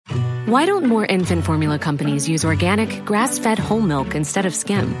Why don't more infant formula companies use organic, grass-fed whole milk instead of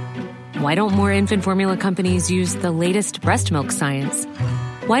skim? Why don't more infant formula companies use the latest breast milk science?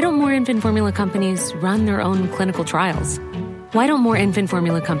 Why don't more infant formula companies run their own clinical trials? Why don't more infant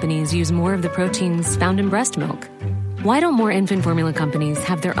formula companies use more of the proteins found in breast milk? Why don't more infant formula companies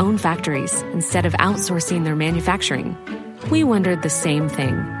have their own factories instead of outsourcing their manufacturing? We wondered the same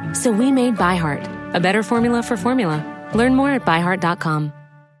thing. So we made ByHeart, a better formula for formula. Learn more at byheart.com.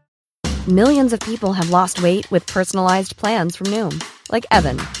 Millions of people have lost weight with personalized plans from Noom. Like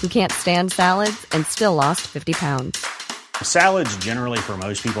Evan, who can't stand salads and still lost 50 pounds. Salads generally for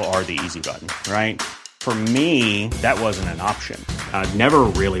most people are the easy button, right? For me, that wasn't an option. I never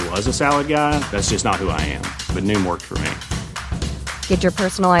really was a salad guy. That's just not who I am. But Noom worked for me. Get your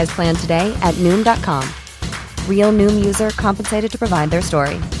personalized plan today at Noom.com. Real Noom user compensated to provide their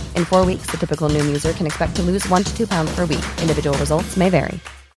story. In 4 weeks, the typical Noom user can expect to lose 1 to 2 pounds per week. Individual results may vary.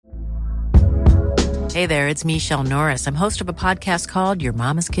 Hey there, it's Michelle Norris. I'm host of a podcast called Your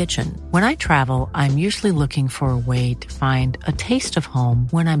Mama's Kitchen. When I travel, I'm usually looking for a way to find a taste of home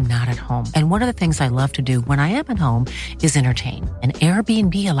when I'm not at home. And one of the things I love to do when I am at home is entertain. And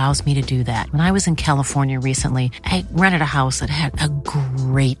Airbnb allows me to do that. When I was in California recently, I rented a house that had a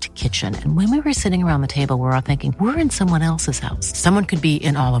great kitchen. And when we were sitting around the table, we were all thinking, we're in someone else's house. Someone could be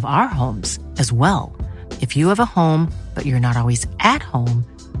in all of our homes as well. If you have a home, but you're not always at home,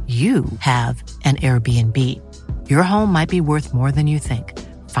 you have an Airbnb. Your home might be worth more than you think.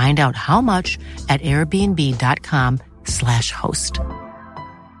 Find out how much at airbnb.com/host.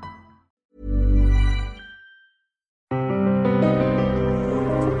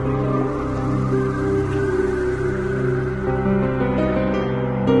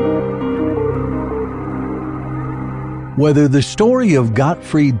 Whether the story of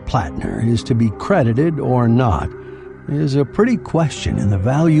Gottfried Plattner is to be credited or not is a pretty question in the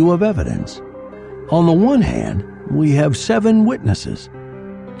value of evidence. On the one hand, we have 7 witnesses.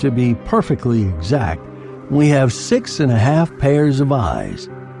 To be perfectly exact, we have 6.5 pairs of eyes,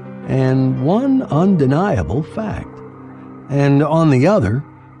 and 1 undeniable fact. And on the other,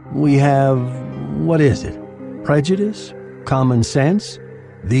 we have, what is it? Prejudice? Common sense?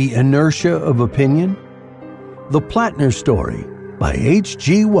 The inertia of opinion? The Plattner Story by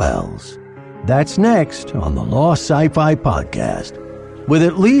H.G. Wells. That's next on the Lost Sci-Fi Podcast, with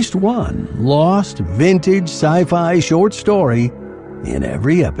at least one lost vintage sci-fi short story in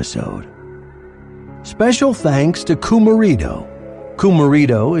every episode. Special thanks to Kumarito.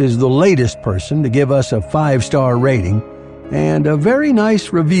 Kumarito is the latest person to give us a 5-star rating and a very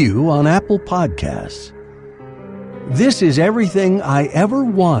nice review on Apple Podcasts. This is everything I ever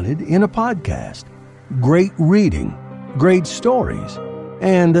wanted in a podcast. Great reading, great stories,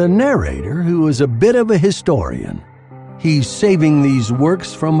 and a narrator who is a bit of a historian. He's saving these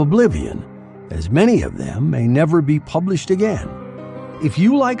works from oblivion, as many of them may never be published again. If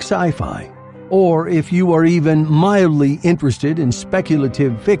you like sci-fi, or if you are even mildly interested in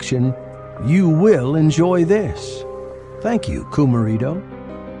speculative fiction, you will enjoy this. Thank you, Kumarito.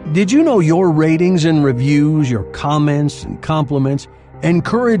 Did you know your ratings and reviews, your comments and compliments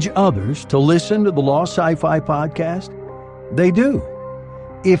encourage others to listen to the Lost Sci-Fi Podcast? They do.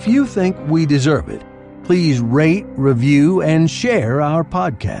 If you think we deserve it, please rate, review, and share our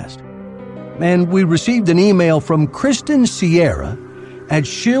podcast. And we received an email from Kristen Sierra at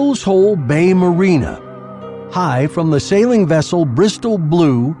Shills Hole Bay Marina. Hi from the sailing vessel Bristol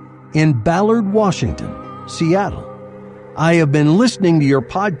Blue in Ballard, Washington, Seattle. I have been listening to your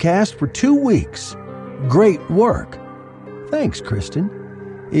podcast for 2 weeks. Great work. Thanks, Kristen.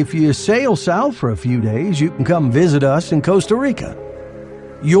 If you sail south for a few days, you can come visit us in Costa Rica.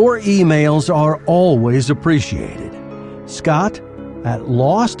 Your emails are always appreciated. Scott at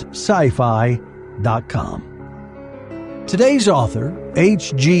lostscifi.com. Today's author,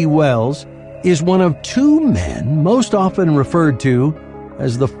 H.G. Wells, is one of 2 men most often referred to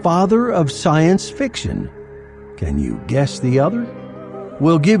as the father of science fiction. Can you guess the other?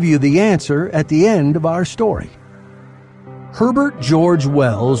 We'll give you the answer at the end of our story. Herbert George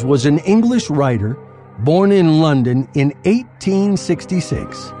Wells was an English writer born in London in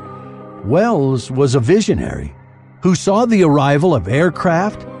 1866. Wells was a visionary who saw the arrival of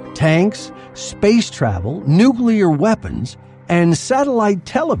aircraft, tanks, space travel, nuclear weapons, and satellite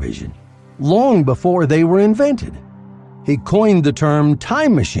television long before they were invented. He coined the term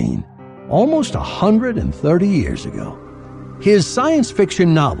time machine almost 130 years ago. His science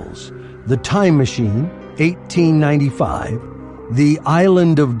fiction novels, The Time Machine, 1895, The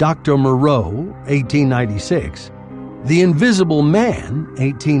Island of Dr. Moreau, 1896, The Invisible Man,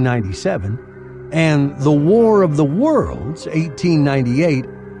 1897, and The War of the Worlds, 1898,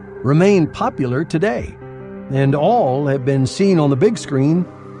 remain popular today, and all have been seen on the big screen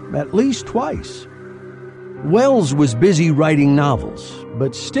at least twice. Wells was busy writing novels,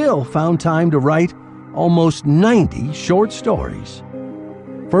 but still found time to write almost 90 short stories.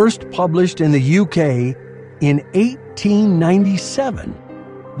 First published in the UK in 1897,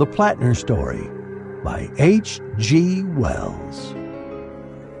 The Plattner Story by H.G. Wells.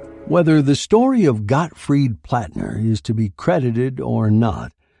 Whether the story of Gottfried Plattner is to be credited or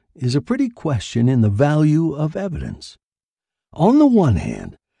not is a pretty question in the value of evidence. On the one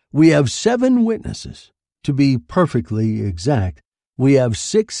hand, we have 7 witnesses. To be perfectly exact, we have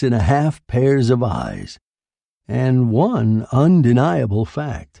 6.5 pairs of eyes, and one undeniable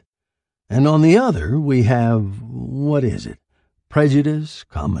fact. And on the other, we have, prejudice,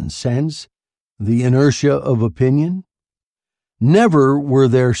 common sense, the inertia of opinion? Never were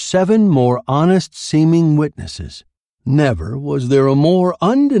there 7 more honest-seeming witnesses. Never was there a more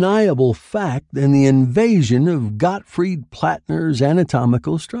undeniable fact than the invasion of Gottfried Plattner's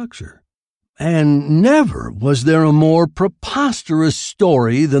anatomical structure. And never was there a more preposterous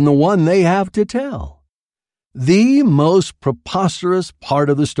story than the one they have to tell. The most preposterous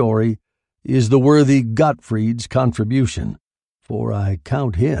part of the story is the worthy Gottfried's contribution, for I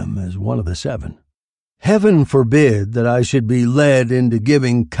count him as one of the 7. Heaven forbid that I should be led into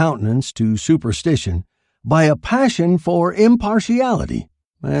giving countenance to superstition by a passion for impartiality,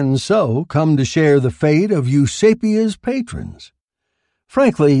 and so come to share the fate of Eusapia's patrons.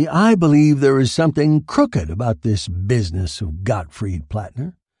 Frankly, I believe there is something crooked about this business of Gottfried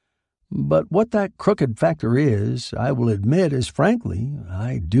Plattner. But what that crooked factor is, I will admit as frankly,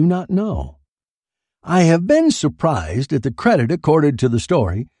 I do not know. I have been surprised at the credit accorded to the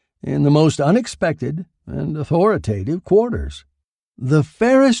story in the most unexpected and authoritative quarters. The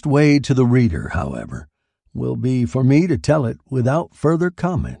fairest way to the reader, however, will be for me to tell it without further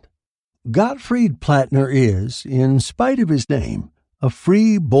comment. Gottfried Plattner is, in spite of his name, a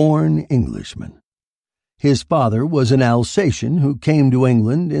free-born Englishman. His father was an Alsatian who came to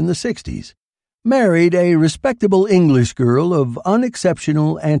England in the 60s, married a respectable English girl of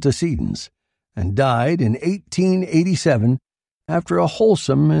unexceptional antecedents, and died in 1887 after a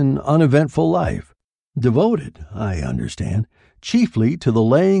wholesome and uneventful life, devoted, I understand, chiefly to the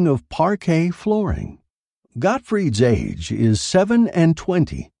laying of parquet flooring. Gottfried's age is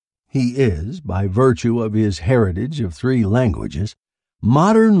 27. He is, by virtue of his heritage of 3 languages,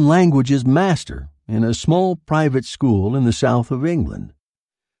 modern languages master in a small private school in the south of England.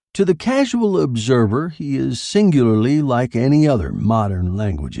 To the casual observer, he is singularly like any other modern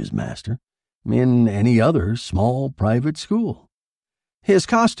languages master in any other small private school. His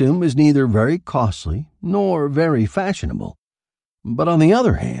costume is neither very costly nor very fashionable, but on the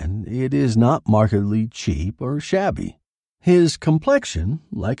other hand, it is not markedly cheap or shabby. His complexion,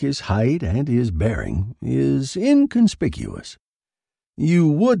 like his height and his bearing, is inconspicuous. You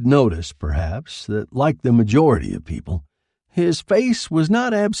would notice, perhaps, that, like the majority of people, his face was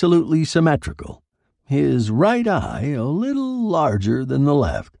not absolutely symmetrical, his right eye a little larger than the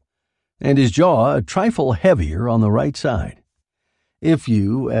left, and his jaw a trifle heavier on the right side. If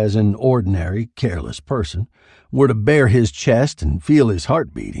you, as an ordinary, careless person, were to bare his chest and feel his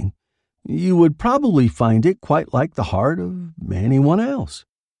heart beating, you would probably find it quite like the heart of anyone else.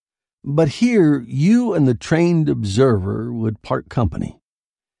 But here you and the trained observer would part company.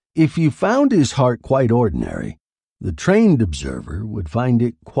 If you found his heart quite ordinary, the trained observer would find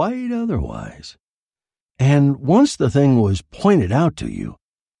it quite otherwise. And once the thing was pointed out to you,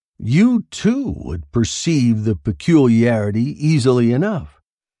 you too would perceive the peculiarity easily enough.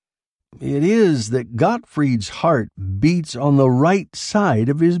 It is that Gottfried's heart beats on the right side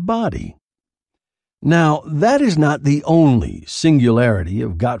of his body. Now, that is not the only singularity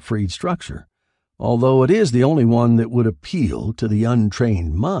of Gottfried's structure, although it is the only one that would appeal to the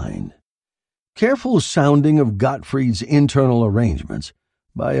untrained mind. Careful sounding of Gottfried's internal arrangements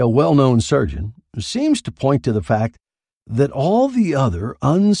by a well-known surgeon seems to point to the fact that all the other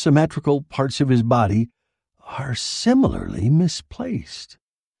unsymmetrical parts of his body are similarly misplaced.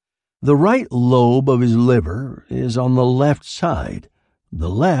 The right lobe of his liver is on the left side, the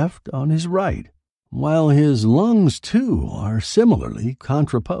left on his right, while his lungs, too, are similarly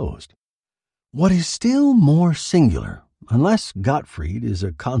contraposed. What is still more singular, unless Gottfried is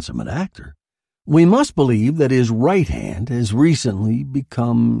a consummate actor, we must believe that his right hand has recently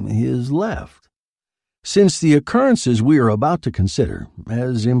become his left. Since the occurrences we are about to consider,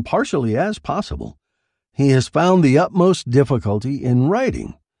 as impartially as possible, he has found the utmost difficulty in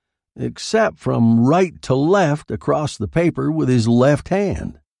writing, except from right to left across the paper with his left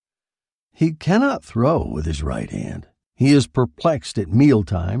hand. He cannot throw with his right hand. He is perplexed at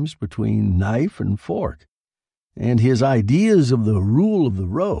mealtimes between knife and fork, and his ideas of the rule of the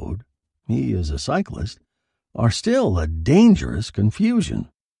road, he is a cyclist, are still a dangerous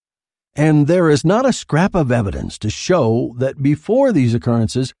confusion. And there is not a scrap of evidence to show that before these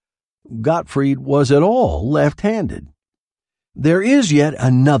occurrences, Gottfried was at all left-handed. There is yet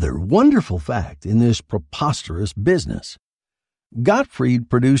another wonderful fact in this preposterous business. Gottfried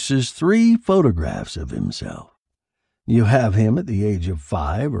produces 3 photographs of himself. You have him at the age of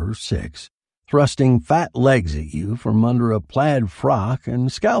 5 or 6, thrusting fat legs at you from under a plaid frock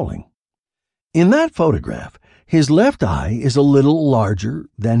and scowling. In that photograph, his left eye is a little larger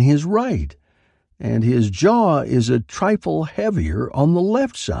than his right, and his jaw is a trifle heavier on the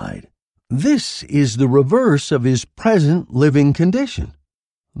left side. This is the reverse of his present living condition.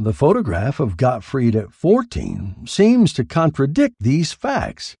 The photograph of Gottfried at 14 seems to contradict these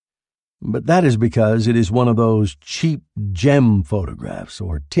facts, but that is because it is one of those cheap gem photographs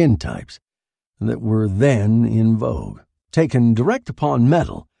or tintypes that were then in vogue, taken direct upon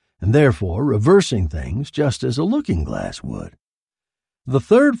metal and therefore reversing things just as a looking-glass would. The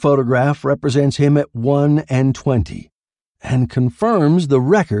third photograph represents him at 1 and 20 and confirms the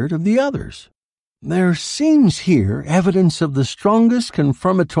record of the others. There seems here evidence of the strongest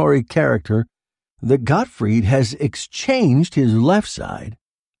confirmatory character that Gottfried has exchanged his left side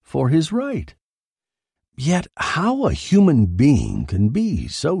for his right. Yet how a human being can be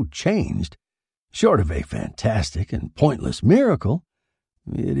so changed, short of a fantastic and pointless miracle,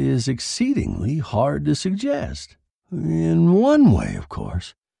 it is exceedingly hard to suggest. In one way, of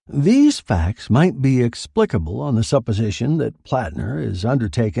course, these facts might be explicable on the supposition that Plattner has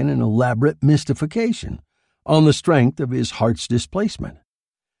undertaken an elaborate mystification on the strength of his heart's displacement.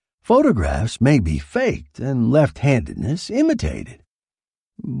 Photographs may be faked and left-handedness imitated,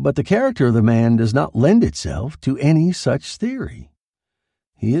 but the character of the man does not lend itself to any such theory.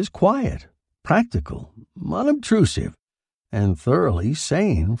 He is quiet, practical, unobtrusive, and thoroughly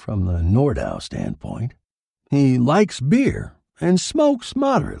sane from the Nordau standpoint. He likes beer and smokes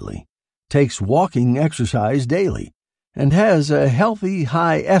moderately, takes walking exercise daily, and has a healthy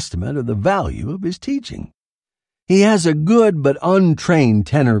high estimate of the value of his teaching. He has a good but untrained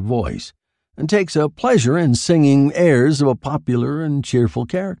tenor voice, and takes a pleasure in singing airs of a popular and cheerful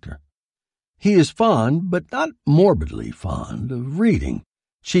character. He is fond, but not morbidly fond, of reading,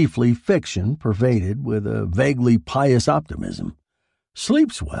 chiefly fiction pervaded with a vaguely pious optimism,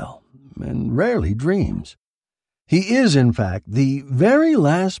 sleeps well, and rarely dreams. He is, in fact, the very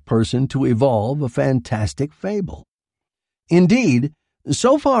last person to evolve a fantastic fable. Indeed,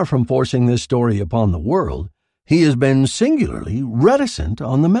 so far from forcing this story upon the world, he has been singularly reticent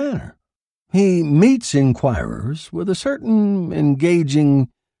on the matter. He meets inquirers with a certain engaging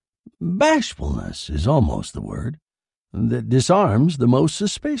bashfulness is almost the word, that disarms the most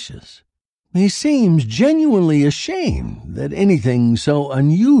suspicious. He seems genuinely ashamed that anything so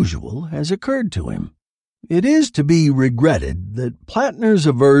unusual has occurred to him. It is to be regretted that Plattner's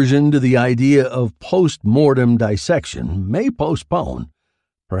aversion to the idea of post-mortem dissection may postpone,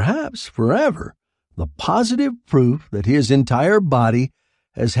 perhaps forever, the positive proof that his entire body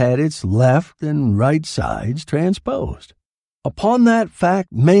has had its left and right sides transposed. Upon that fact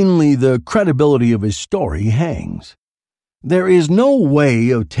mainly the credibility of his story hangs. There is no way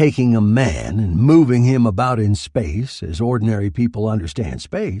of taking a man and moving him about in space, as ordinary people understand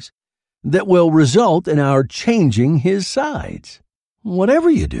space, that will result in our changing his sides. Whatever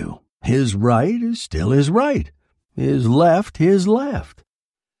you do, his right is still his right, his left his left.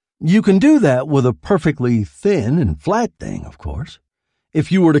 You can do that with a perfectly thin and flat thing, of course. If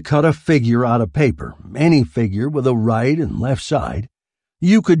you were to cut a figure out of paper, any figure with a right and left side,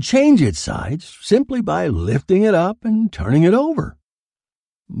 you could change its sides simply by lifting it up and turning it over.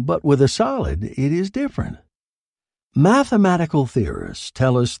 But with a solid, it is different. Mathematical theorists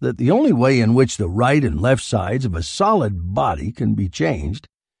tell us that the only way in which the right and left sides of a solid body can be changed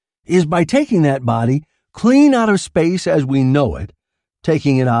is by taking that body clean out of space as we know it,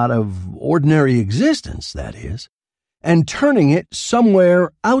 taking it out of ordinary existence, that is, and turning it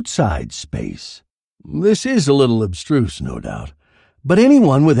somewhere outside space. This is a little abstruse, no doubt, but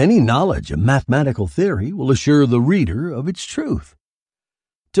anyone with any knowledge of mathematical theory will assure the reader of its truth.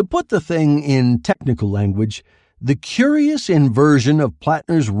 To put the thing in technical language, the curious inversion of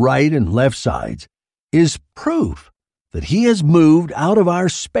Plattner's right and left sides is proof that he has moved out of our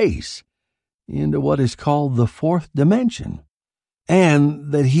space into what is called the fourth dimension,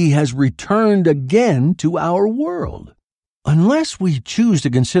 and that he has returned again to our world. Unless we choose to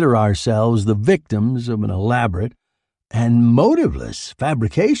consider ourselves the victims of an elaborate and motiveless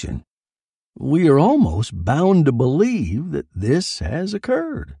fabrication, We are almost bound to believe that this has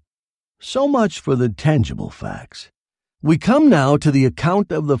occurred. So much for the tangible facts. We come now to the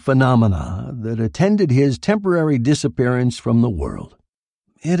account of the phenomena that attended his temporary disappearance from the world.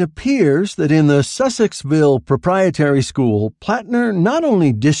 It appears that in the Sussexville Proprietary School, Plattner not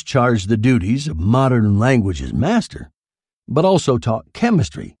only discharged the duties of modern languages master, but also taught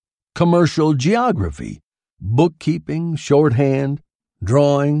chemistry, commercial geography, bookkeeping, shorthand,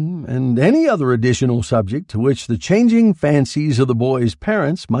 drawing, and any other additional subject to which the changing fancies of the boy's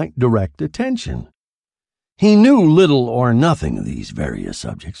parents might direct attention. He knew little or nothing of these various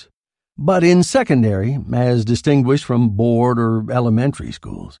subjects, but in secondary, as distinguished from board or elementary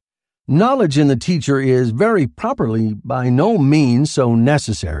schools, knowledge in the teacher is very properly by no means so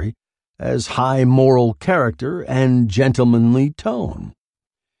necessary as high moral character and gentlemanly tone.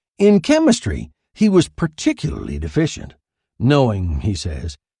 In chemistry, he was particularly deficient, knowing, he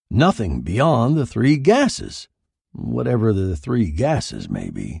says, nothing beyond the 3 gases, whatever the 3 gases may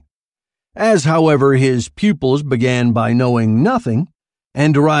be. As, however, his pupils began by knowing nothing,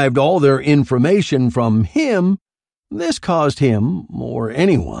 and derived all their information from him, this caused him, or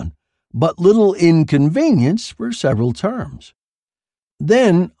anyone, but little inconvenience for several terms.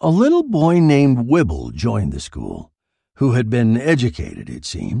 Then a little boy named Wibble joined the school, who had been educated, it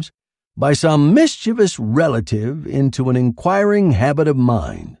seems, by some mischievous relative into an inquiring habit of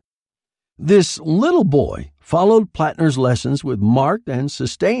mind. This little boy followed Plattner's lessons with marked and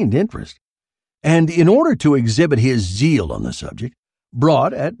sustained interest, and in order to exhibit his zeal on the subject,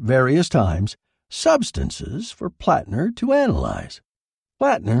 brought at various times substances for Plattner to analyze.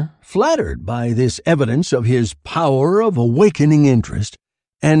 Plattner, flattered by this evidence of his power of awakening interest,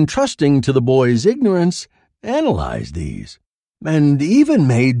 and trusting to the boy's ignorance, analyzed these, and even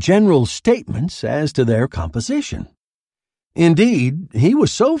made general statements as to their composition. Indeed, he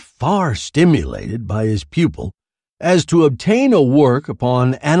was so far stimulated by his pupil as to obtain a work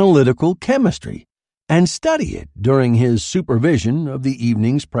upon analytical chemistry and study it during his supervision of the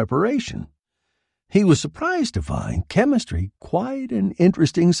evening's preparation. He was surprised to find chemistry quite an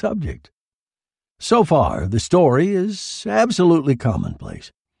interesting subject. So far, the story is absolutely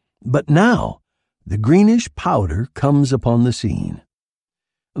commonplace, but now the greenish powder comes upon the scene.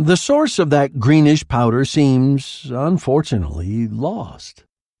 The source of that greenish powder seems, unfortunately, lost.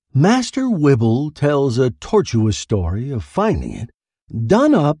 Master Wibble tells a tortuous story of finding it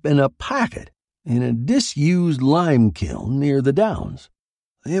done up in a packet in a disused lime kiln near the Downs.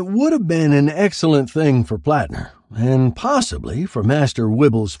 It would have been an excellent thing for Plattner, and possibly for Master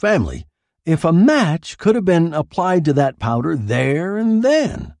Wibble's family, if a match could have been applied to that powder there and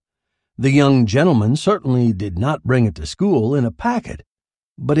then. The young gentleman certainly did not bring it to school in a packet,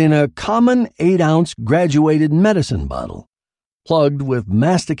 but in a common 8-ounce graduated medicine bottle, plugged with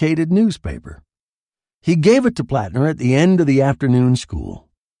masticated newspaper. He gave it to Plattner at the end of the afternoon school.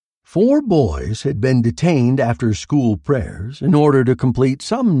 4 boys had been detained after school prayers in order to complete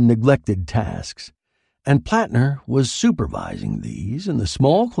some neglected tasks, and Plattner was supervising these in the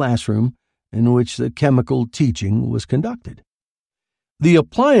small classroom in which the chemical teaching was conducted. The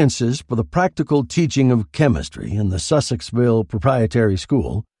appliances for the practical teaching of chemistry in the Sussexville Proprietary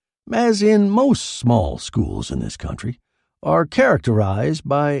School, as in most small schools in this country, are characterized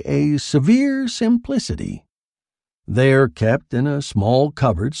by a severe simplicity. They are kept in a small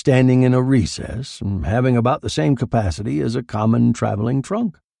cupboard standing in a recess and having about the same capacity as a common traveling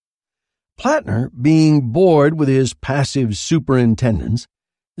trunk. Plattner, being bored with his passive superintendence,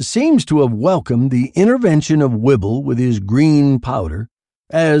 seems to have welcomed the intervention of Wibble with his green powder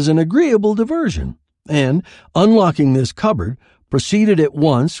as an agreeable diversion, and, unlocking this cupboard, proceeded at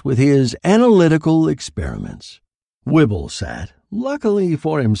once with his analytical experiments. Wibble sat, luckily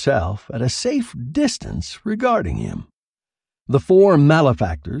for himself, at a safe distance regarding him. The 4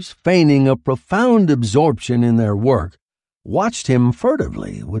 malefactors, feigning a profound absorption in their work, watched him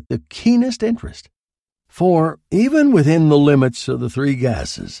furtively with the keenest interest. For, even within the limits of the 3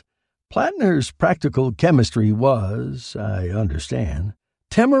 gases, Plattner's practical chemistry was, I understand,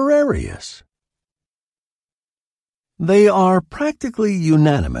 temerarious. They are practically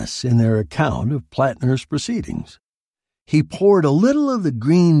unanimous in their account of Plattner's proceedings. He poured a little of the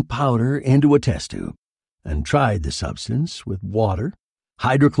green powder into a test tube and tried the substance with water,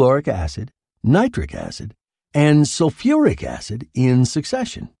 hydrochloric acid, nitric acid, and sulfuric acid in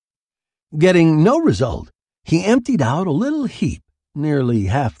succession. Getting no result, he emptied out a little heap, nearly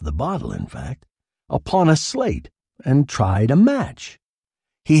half the bottle in fact, upon a slate and tried a match.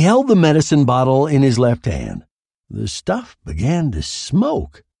 He held the medicine bottle in his left hand. The stuff began to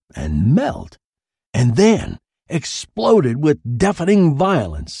smoke and melt, and then, exploded with deafening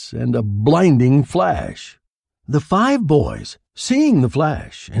violence and a blinding flash. The 5 boys, seeing the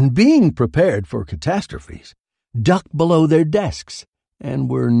flash and being prepared for catastrophes, ducked below their desks and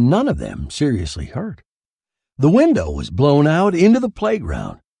were none of them seriously hurt. The window was blown out into the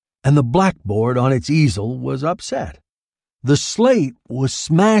playground, and the blackboard on its easel was upset. The slate was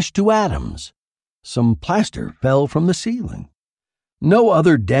smashed to atoms. Some plaster fell from the ceiling. No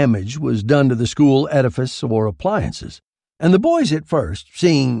other damage was done to the school edifice or appliances, and the boys at first,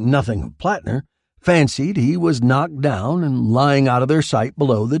 seeing nothing of Plattner, fancied he was knocked down and lying out of their sight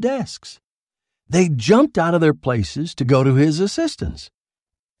below the desks. They jumped out of their places to go to his assistance,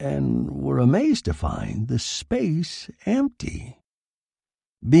 and were amazed to find the space empty.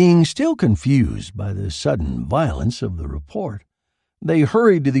 Being still confused by the sudden violence of the report, they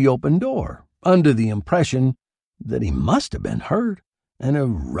hurried to the open door, under the impression that he must have been hurt, and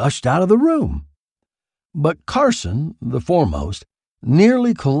have rushed out of the room. But Carson, the foremost,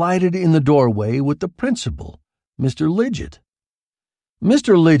 nearly collided in the doorway with the principal, Mr. Lidgett.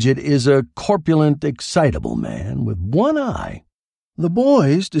 Mr. Lidgett is a corpulent, excitable man with one eye. The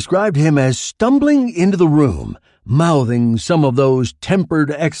boys described him as stumbling into the room, mouthing some of those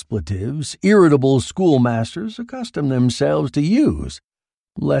tempered expletives irritable schoolmasters accustom themselves to use,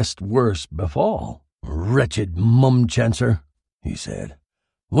 lest worse befall. "Wretched mumchancer," he said.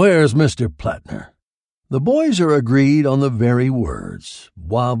 "Where's Mr. Plattner?" The boys are agreed on the very words.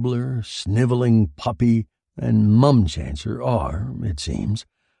 Wobbler, sniveling puppy, and mumchancer are, it seems,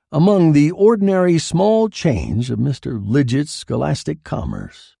 among the ordinary small change of Mr. Lidgett's scholastic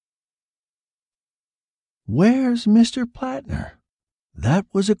commerce. Where's Mr. Plattner? That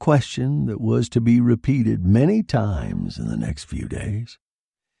was a question that was to be repeated many times in the next few days.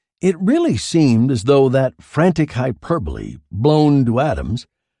 It really seemed as though that frantic hyperbole, blown to atoms,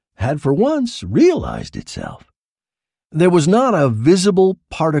 had for once realized itself. There was not a visible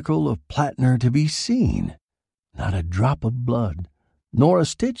particle of Plattner to be seen, not a drop of blood, nor a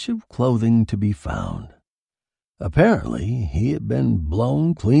stitch of clothing to be found. Apparently he had been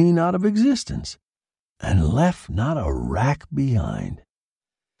blown clean out of existence, and left not a rack behind.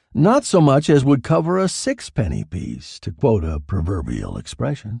 Not so much as would cover a sixpenny piece, to quote a proverbial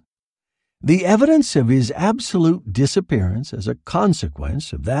expression. The evidence of his absolute disappearance as a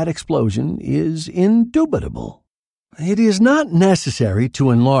consequence of that explosion is indubitable. It is not necessary to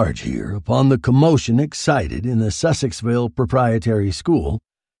enlarge here upon the commotion excited in the Sussexville Proprietary School,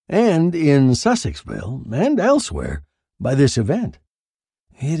 and in Sussexville and elsewhere, by this event.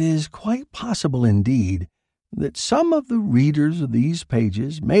 It is quite possible, indeed, that some of the readers of these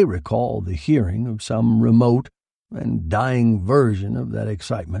pages may recall the hearing of some remote and dying version of that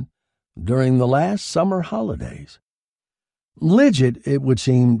excitement during the last summer holidays. Lidgett, it would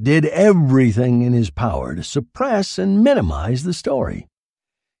seem, did everything in his power to suppress and minimize the story.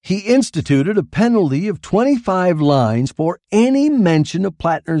 He instituted a penalty of 25 lines for any mention of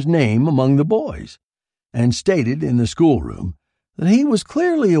Plattner's name among the boys, and stated in the schoolroom that he was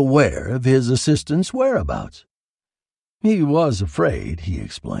clearly aware of his assistant's whereabouts. He was afraid, he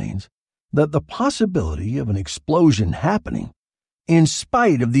explains, that the possibility of an explosion happening, in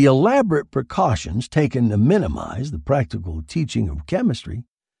spite of the elaborate precautions taken to minimize the practical teaching of chemistry,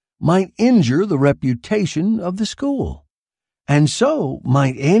 might injure the reputation of the school, and so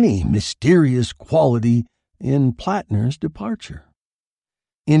might any mysterious quality in Plattner's departure.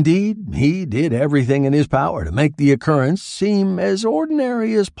 Indeed, he did everything in his power to make the occurrence seem as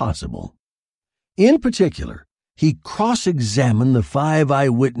ordinary as possible. In particular, he cross-examined the 5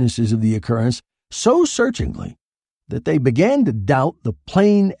 eyewitnesses of the occurrence so searchingly that they began to doubt the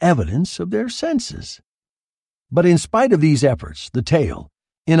plain evidence of their senses. But in spite of these efforts, the tale,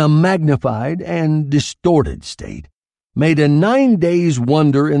 in a magnified and distorted state, made a 9 days'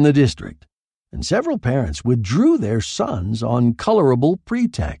 wonder in the district, and several parents withdrew their sons on colorable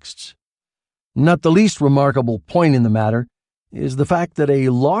pretexts. Not the least remarkable point in the matter is the fact that a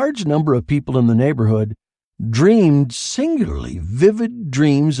large number of people in the neighborhood dreamed singularly vivid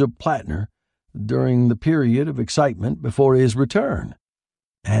dreams of Plattner during the period of excitement before his return,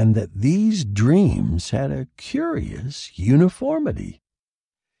 and that these dreams had a curious uniformity.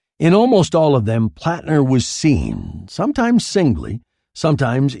 In almost all of them, Plattner was seen, sometimes singly,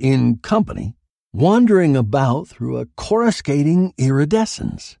 sometimes in company, wandering about through a coruscating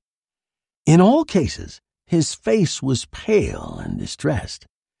iridescence. In all cases, his face was pale and distressed,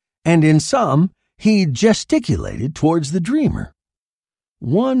 and in some he gesticulated towards the dreamer.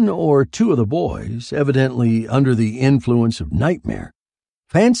 1 or 2 of the boys, evidently under the influence of nightmare,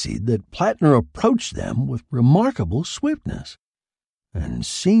 fancied that Plattner approached them with remarkable swiftness, and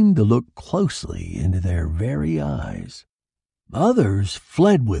seemed to look closely into their very eyes. Others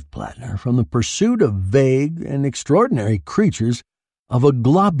fled with Plattner from the pursuit of vague and extraordinary creatures of a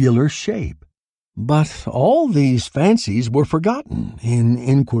globular shape. But all these fancies were forgotten in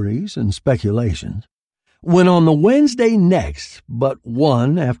inquiries and speculations, when on the Wednesday next, but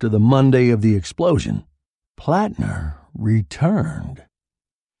one after the Monday of the explosion, Plattner returned.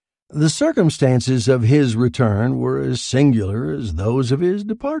 The circumstances of his return were as singular as those of his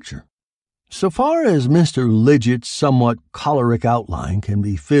departure. So far as Mr. Lidgett's somewhat choleric outline can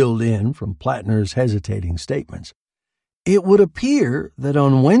be filled in from Plattner's hesitating statements, it would appear that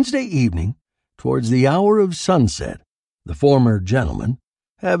on Wednesday evening, towards the hour of sunset, the former gentleman,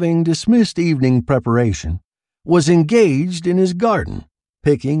 having dismissed evening preparation, was engaged in his garden,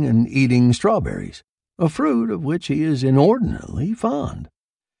 picking and eating strawberries, a fruit of which he is inordinately fond.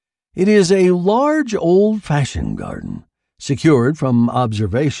 It is a large old-fashioned garden, secured from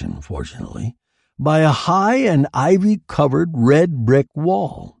observation, fortunately, by a high and ivy-covered red brick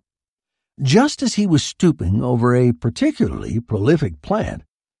wall. Just as he was stooping over a particularly prolific plant,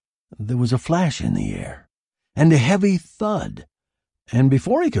 there was a flash in the air, and a heavy thud, and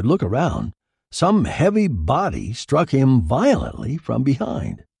before he could look around, some heavy body struck him violently from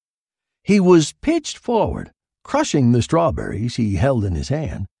behind. He was pitched forward, crushing the strawberries he held in his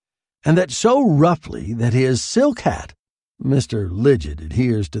hand, and that so roughly that his silk hat — Mr. Lidgett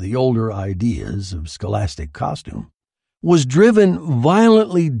adheres to the older ideas of scholastic costume — was driven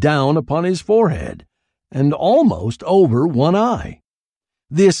violently down upon his forehead and almost over one eye.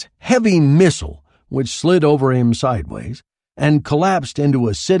 This heavy missile, which slid over him sideways and collapsed into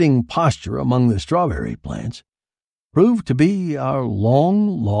a sitting posture among the strawberry plants, proved to be our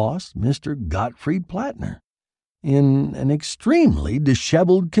long-lost Mr. Gottfried Plattner, in an extremely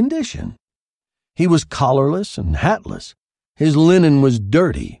disheveled condition. He was collarless and hatless, his linen was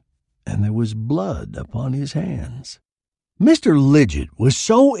dirty, and there was blood upon his hands. Mr. Lidgett was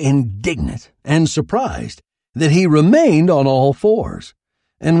so indignant and surprised that he remained on all fours,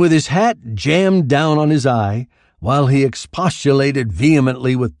 and with his hat jammed down on his eye, while he expostulated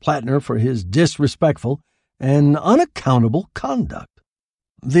vehemently with Plattner for his disrespectful and unaccountable conduct.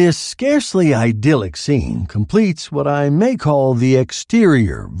 This scarcely idyllic scene completes what I may call the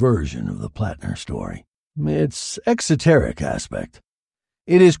exterior version of the Plattner story, its exoteric aspect.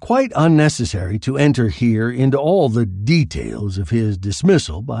 It is quite unnecessary to enter here into all the details of his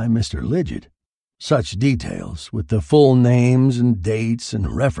dismissal by Mr. Lidgett. Such details, with the full names and dates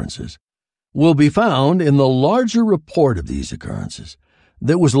and references, will be found in the larger report of these occurrences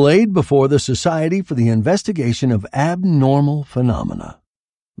that was laid before the Society for the Investigation of Abnormal Phenomena.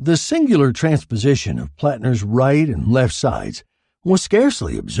 The singular transposition of Plattner's right and left sides was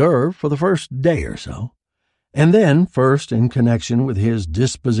scarcely observed for the first day or so, and then first in connection with his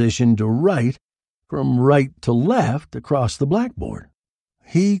disposition to write from right to left across the blackboard.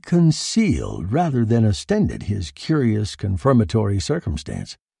 He concealed rather than ostended his curious confirmatory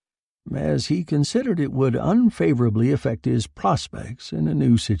circumstance, as he considered it would unfavorably affect his prospects in a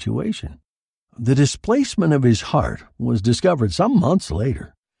new situation. The displacement of his heart was discovered some months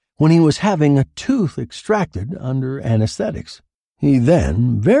later, when he was having a tooth extracted under anesthetics. He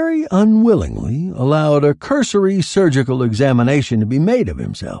then, very unwillingly, allowed a cursory surgical examination to be made of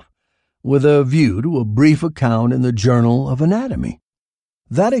himself, with a view to a brief account in the Journal of Anatomy.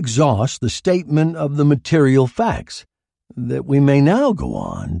 That exhausts the statement of the material facts, that we may now go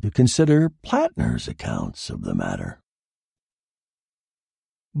on to consider Plattner's accounts of the matter.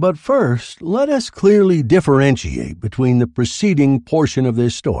 But first, let us clearly differentiate between the preceding portion of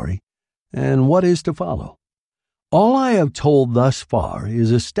this story and what is to follow. All I have told thus far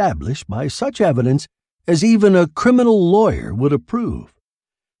is established by such evidence as even a criminal lawyer would approve.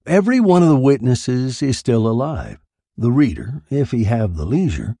 Every one of the witnesses is still alive. The reader, if he have the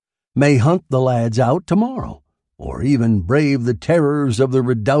leisure, may hunt the lads out tomorrow, or even brave the terrors of the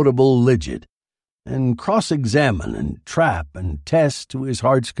redoubtable Lidgett, and cross-examine and trap and test to his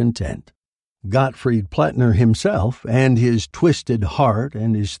heart's content. Gottfried Plattner himself and his twisted heart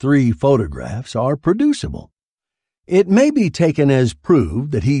and his 3 photographs are producible. It may be taken as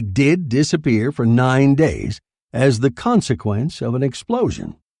proved that he did disappear for 9 days as the consequence of an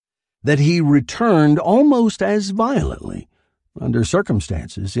explosion, that he returned almost as violently, under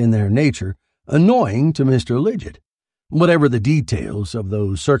circumstances in their nature annoying to Mr. Lidgett, whatever the details of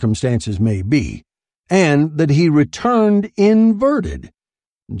those circumstances may be, and that he returned inverted,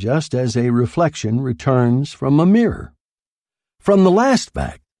 just as a reflection returns from a mirror. From the last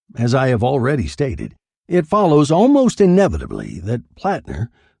fact, as I have already stated, it follows almost inevitably that Plattner,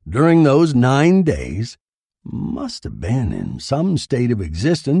 during those 9 days, must have been in some state of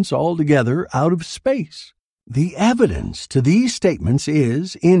existence altogether out of space. The evidence to these statements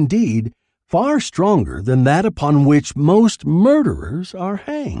is, indeed, far stronger than that upon which most murderers are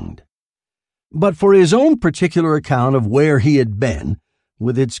hanged. But for his own particular account of where he had been,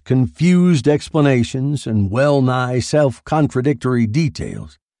 with its confused explanations and well-nigh self-contradictory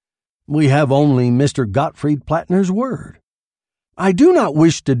details, we have only Mr. Gottfried Plattner's word. I do not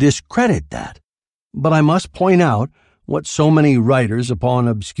wish to discredit that, but I must point out what so many writers upon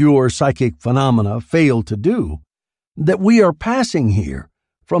obscure psychic phenomena fail to do, that we are passing here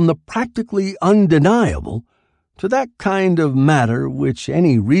from the practically undeniable to that kind of matter which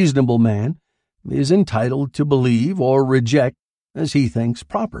any reasonable man is entitled to believe or reject as he thinks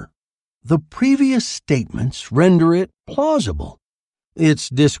proper. The previous statements render it plausible. Its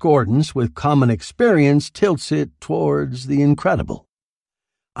discordance with common experience tilts it towards the incredible.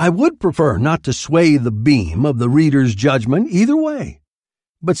 I would prefer not to sway the beam of the reader's judgment either way,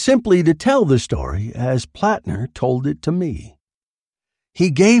 but simply to tell the story as Plattner told it to me. He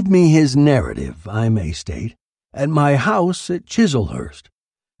gave me his narrative, I may state, at my house at Chislehurst,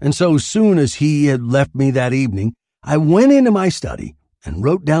 and so soon as he had left me that evening, I went into my study and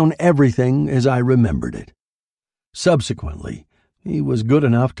wrote down everything as I remembered it. Subsequently, he was good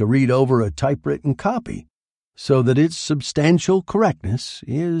enough to read over a typewritten copy, so that its substantial correctness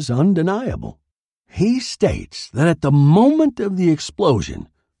is undeniable. He states that at the moment of the explosion,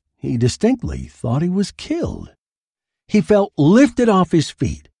 he distinctly thought he was killed. He felt lifted off his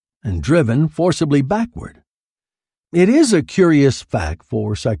feet and driven forcibly backward. It is a curious fact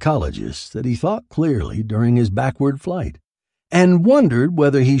for psychologists that he thought clearly during his backward flight, and wondered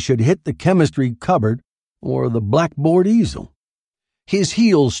whether he should hit the chemistry cupboard or the blackboard easel. His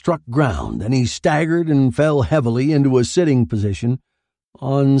heels struck ground, and he staggered and fell heavily into a sitting position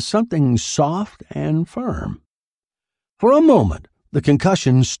on something soft and firm. For a moment, the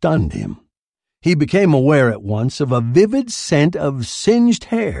concussion stunned him. He became aware at once of a vivid scent of singed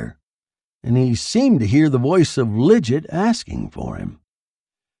hair, and he seemed to hear the voice of Lidget asking for him.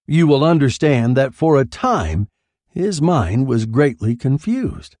 You will understand that for a time his mind was greatly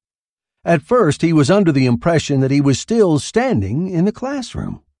confused. At first he was under the impression that he was still standing in the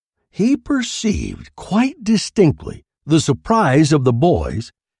classroom. He perceived quite distinctly the surprise of the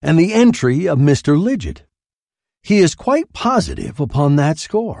boys and the entry of Mr. Lidget. He is quite positive upon that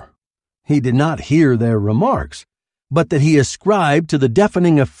score. He did not hear their remarks, but that he ascribed to the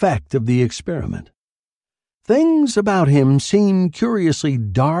deafening effect of the experiment. Things about him seemed curiously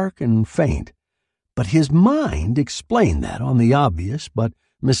dark and faint, but his mind explained that on the obvious but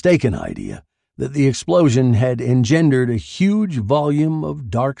mistaken idea that the explosion had engendered a huge volume of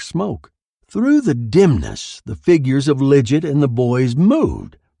dark smoke. Through the dimness, the figures of Lidget and the boys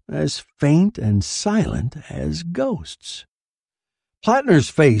moved, as faint and silent as ghosts. Plattner's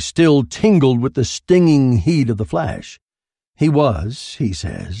face still tingled with the stinging heat of the flash. He was, he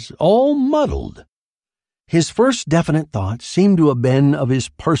says, all muddled. His first definite thought seemed to have been of his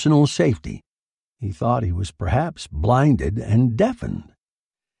personal safety. He thought he was perhaps blinded and deafened.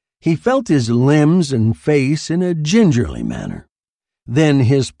 He felt his limbs and face in a gingerly manner. Then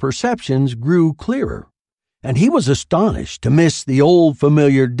his perceptions grew clearer, and he was astonished to miss the old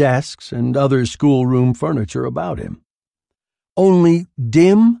familiar desks and other schoolroom furniture about him. Only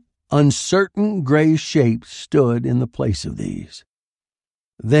dim, uncertain gray shapes stood in the place of these.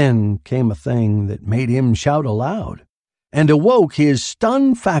 Then came a thing that made him shout aloud, and awoke his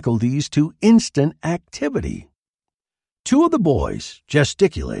stunned faculties to instant activity. Two of the boys,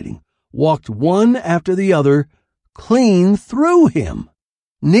 gesticulating, walked one after the other clean through him.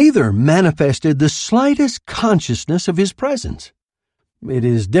 Neither manifested the slightest consciousness of his presence. It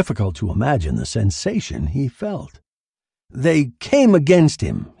is difficult to imagine the sensation he felt. They came against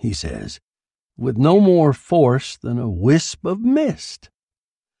him, he says, with no more force than a wisp of mist.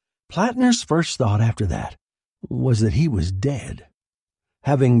 Plattner's first thought after that was that he was dead.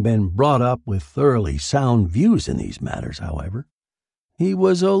 Having been brought up with thoroughly sound views in these matters, however, he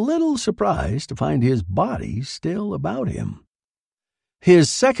was a little surprised to find his body still about him. His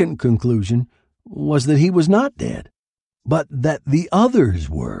second conclusion was that he was not dead, but that the others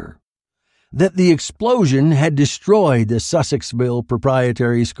were, that the explosion had destroyed the Sussexville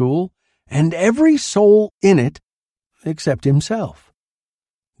Proprietary School and every soul in it except himself.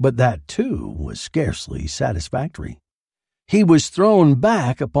 But that, too, was scarcely satisfactory. He was thrown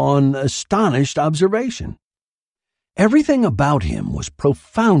back upon astonished observation. Everything about him was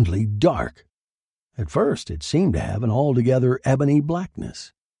profoundly dark. At first it seemed to have an altogether ebony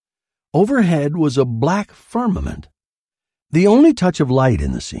blackness. Overhead was a black firmament. The only touch of light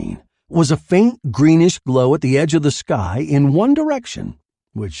in the scene was a faint greenish glow at the edge of the sky in one direction,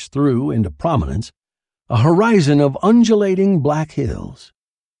 which threw into prominence a horizon of undulating black hills.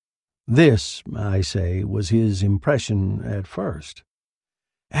 This, I say, was his impression at first.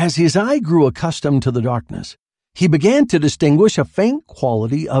 As his eye grew accustomed to the darkness, he began to distinguish a faint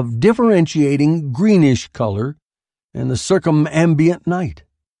quality of differentiating greenish color in the circumambient night.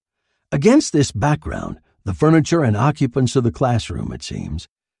 Against this background, the furniture and occupants of the classroom, it seems,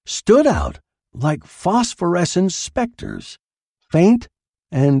 stood out like phosphorescent specters, faint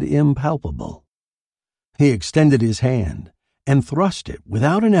and impalpable. He extended his hand and thrust it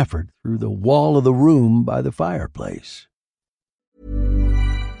without an effort through the wall of the room by the fireplace.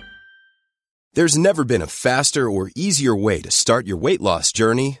 There's never been a faster or easier way to start your weight loss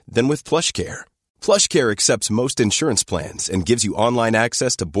journey than with PlushCare. PlushCare accepts most insurance plans and gives you online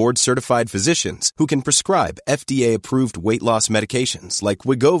access to board-certified physicians who can prescribe FDA-approved weight loss medications like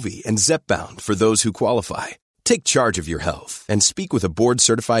Wegovy and Zepbound for those who qualify. Take charge of your health and speak with a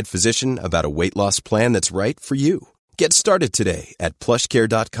board-certified physician about a weight loss plan that's right for you. Get started today at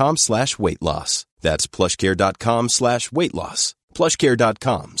plushcare.com/weight loss. That's plushcare.com/weight loss.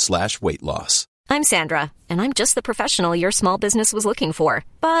 plushcare.com/weight loss. I'm Sandra, and I'm just the professional your small business was looking for.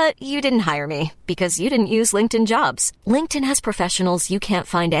 But you didn't hire me because you didn't use LinkedIn Jobs. LinkedIn has professionals you can't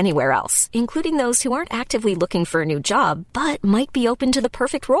find anywhere else, including those who aren't actively looking for a new job, but might be open to the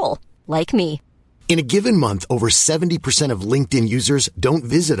perfect role, like me. In a given month, over 70% of LinkedIn users don't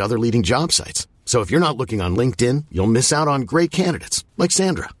visit other leading job sites. So if you're not looking on LinkedIn, you'll miss out on great candidates like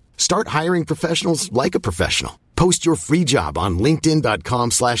Sandra. Start hiring professionals like a professional. Post your free job on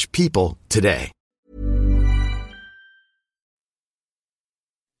linkedin.com/people today.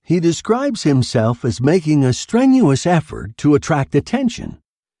 He describes himself as making a strenuous effort to attract attention.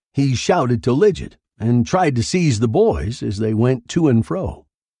 He shouted to Lidget and tried to seize the boys as they went to and fro.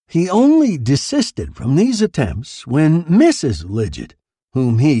 He only desisted from these attempts when Mrs. Lidget,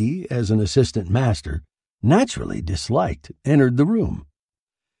 whom he, as an assistant master, naturally disliked, entered the room.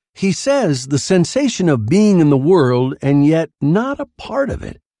 He says the sensation of being in the world and yet not a part of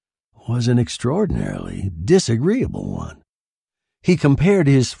it was an extraordinarily disagreeable one. He compared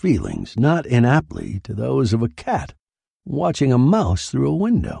his feelings not inaptly to those of a cat watching a mouse through a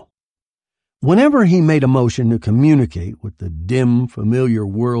window. Whenever he made a motion to communicate with the dim, familiar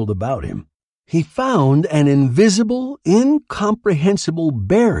world about him, he found an invisible, incomprehensible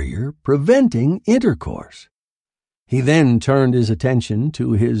barrier preventing intercourse. He then turned his attention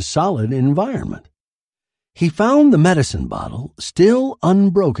to his solid environment. He found the medicine bottle still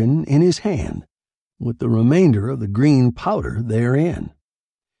unbroken in his hand, with the remainder of the green powder therein.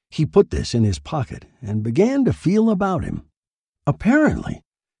 He put this in his pocket and began to feel about him. Apparently,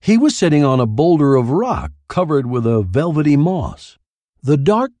 he was sitting on a boulder of rock covered with a velvety moss. The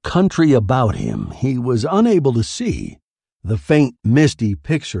dark country about him he was unable to see, the faint misty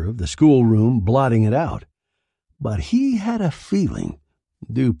picture of the schoolroom blotting it out. But he had a feeling,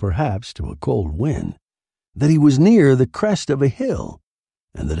 due perhaps to a cold wind, that he was near the crest of a hill,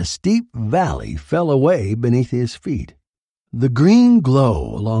 and that a steep valley fell away beneath his feet. The green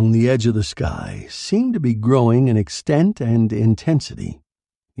glow along the edge of the sky seemed to be growing in extent and intensity.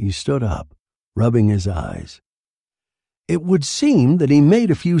 He stood up, rubbing his eyes. It would seem that he made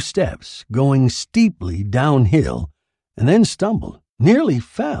a few steps, going steeply downhill, and then stumbled, nearly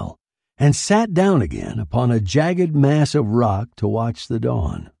fell, and sat down again upon a jagged mass of rock to watch the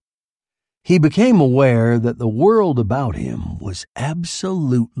dawn. He became aware that the world about him was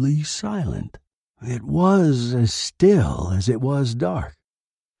absolutely silent. It was as still as it was dark.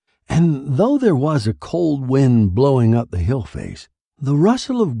 And though there was a cold wind blowing up the hill face, the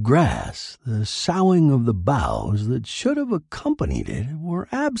rustle of grass, the soughing of the boughs that should have accompanied it were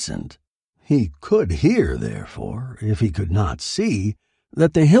absent. He could hear, therefore, if he could not see,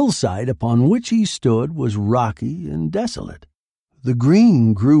 that the hillside upon which he stood was rocky and desolate. The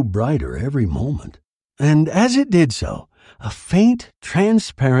green grew brighter every moment, and as it did so, a faint,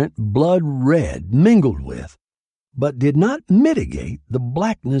 transparent blood red mingled with, but did not mitigate the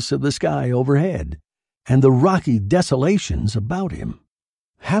blackness of the sky overhead and the rocky desolations about him.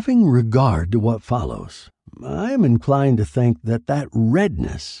 Having regard to what follows, I am inclined to think that that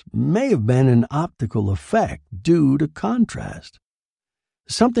redness may have been an optical effect due to contrast.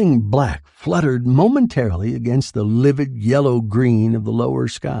 Something black fluttered momentarily against the livid yellow-green of the lower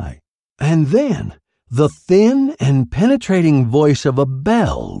sky, and then the thin and penetrating voice of a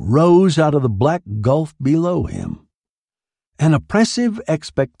bell rose out of the black gulf below him. An oppressive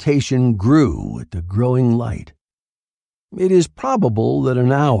expectation grew with the growing light. It is probable that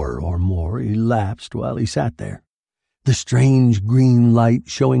an hour or more elapsed while he sat there, the strange green light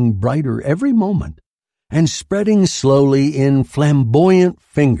showing brighter every moment and spreading slowly in flamboyant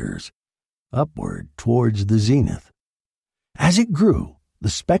fingers upward towards the zenith. As it grew, the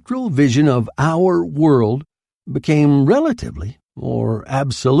spectral vision of our world became relatively or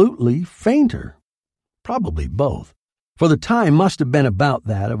absolutely fainter. Probably both, for the time must have been about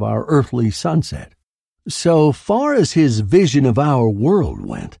that of our earthly sunset. So far as his vision of our world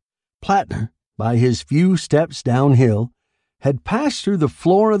went, Plattner, by his few steps downhill, had passed through the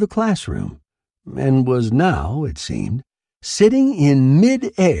floor of the classroom and was now, it seemed, sitting in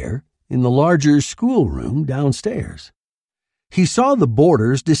mid-air in the larger schoolroom downstairs. He saw the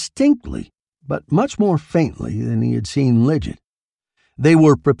boarders distinctly, but much more faintly than he had seen Lidget. They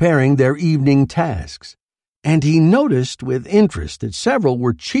were preparing their evening tasks, and he noticed with interest that several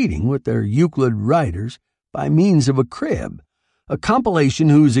were cheating with their Euclid writers by means of a crib, a compilation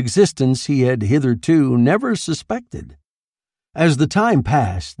whose existence he had hitherto never suspected. As the time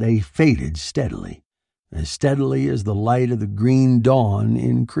passed, they faded steadily as the light of the green dawn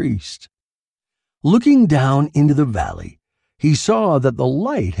increased. Looking down into the valley, he saw that the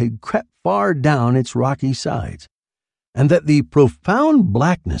light had crept far down its rocky sides, and that the profound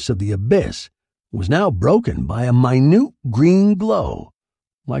blackness of the abyss was now broken by a minute green glow,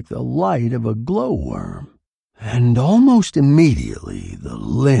 like the light of a glowworm. And almost immediately the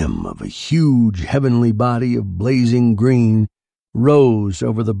limb of a huge heavenly body of blazing green rose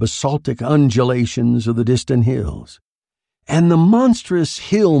over the basaltic undulations of the distant hills, and the monstrous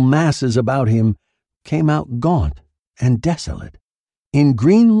hill masses about him came out gaunt and desolate, in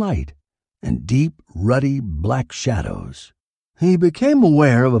green light and deep, ruddy black shadows. He became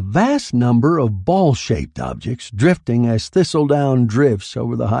aware of a vast number of ball-shaped objects drifting as thistledown drifts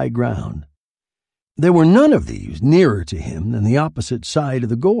over the high ground. There were none of these nearer to him than the opposite side of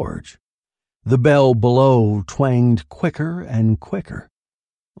the gorge. The bell below twanged quicker and quicker,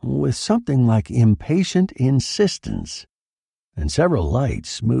 with something like impatient insistence, and several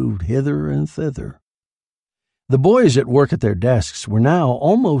lights moved hither and thither. The boys at work at their desks were now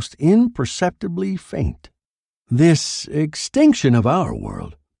almost imperceptibly faint. This extinction of our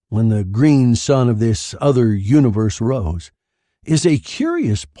world, when the green sun of this other universe rose, is a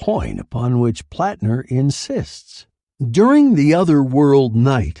curious point upon which Plattner insists. During the other world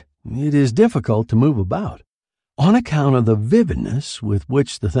night, it is difficult to move about, on account of the vividness with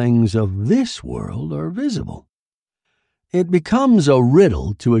which the things of this world are visible. It becomes a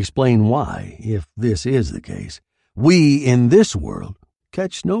riddle to explain why, if this is the case, we in this world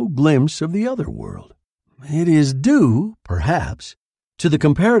catch no glimpse of the other world. It is due, perhaps, to the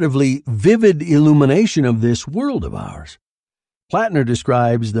comparatively vivid illumination of this world of ours. Plattner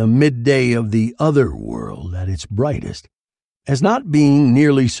describes the midday of the other world at its brightest as not being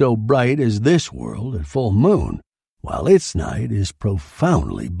nearly so bright as this world at full moon, while its night is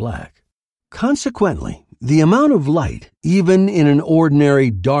profoundly black. Consequently, the amount of light, even in an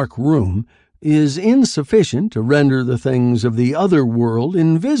ordinary dark room, is insufficient to render the things of the other world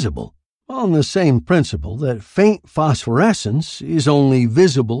invisible, on the same principle that faint phosphorescence is only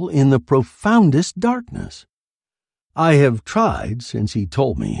visible in the profoundest darkness. I have tried, since he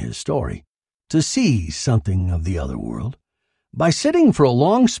told me his story, to see something of the other world by sitting for a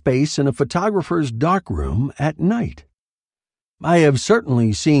long space in a photographer's darkroom at night. I have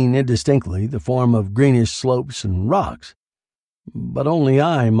certainly seen indistinctly the form of greenish slopes and rocks, but only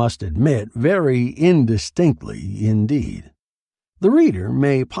I must admit very indistinctly indeed. The reader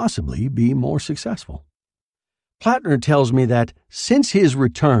may possibly be more successful. Plattner tells me that since his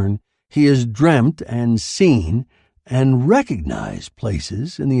return he has dreamt and seen and recognized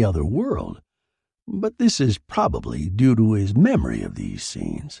places in the other world, but this is probably due to his memory of these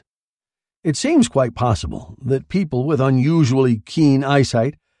scenes. It seems quite possible that people with unusually keen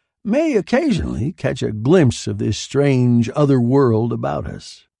eyesight may occasionally catch a glimpse of this strange other world about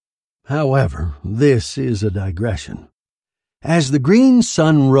us. However, this is a digression. As the green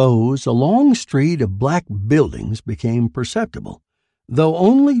sun rose, a long street of black buildings became perceptible, though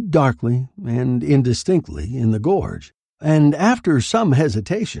only darkly and indistinctly in the gorge, and after some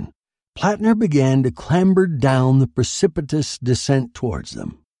hesitation, Plattner began to clamber down the precipitous descent towards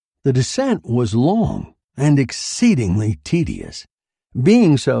them. The descent was long and exceedingly tedious,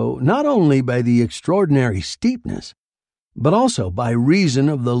 being so not only by the extraordinary steepness, but also by reason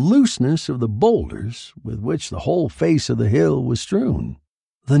of the looseness of the boulders with which the whole face of the hill was strewn.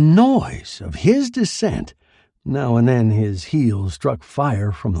 The noise of his descent, now and then his heels struck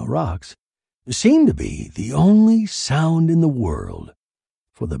fire from the rocks, seemed to be the only sound in the world,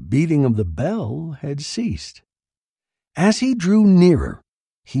 for the beating of the bell had ceased. As he drew nearer,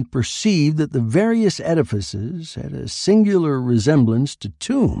 he perceived that the various edifices had a singular resemblance to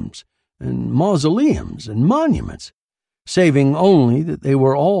tombs and mausoleums and monuments, saving only that they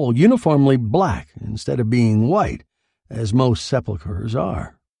were all uniformly black instead of being white, as most sepulchres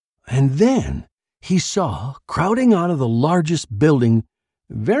are. And then he saw, crowding out of the largest building,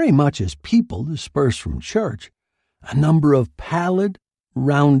 very much as people dispersed from church, a number of pallid,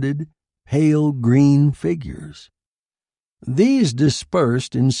 rounded, pale green figures. These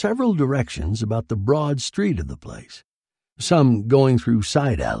dispersed in several directions about the broad street of the place, some going through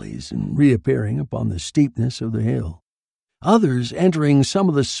side alleys and reappearing upon the steepness of the hill, others entering some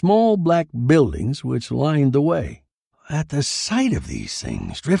of the small black buildings which lined the way. At the sight of these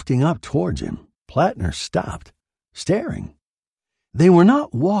things drifting up towards him, Plattner stopped, staring. They were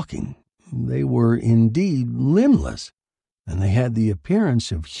not walking. They were indeed limbless, and they had the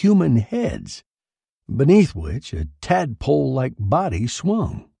appearance of human heads, beneath which a tadpole-like body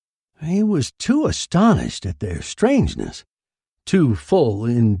swung. He was too astonished at their strangeness, too full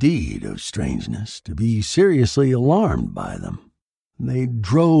indeed of strangeness, to be seriously alarmed by them. They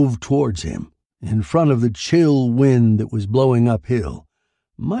drove towards him, in front of the chill wind that was blowing uphill,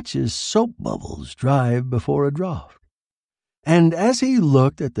 much as soap bubbles drive before a draught. And as he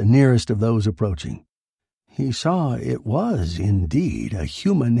looked at the nearest of those approaching, he saw it was indeed a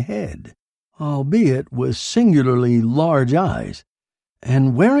human head, albeit with singularly large eyes,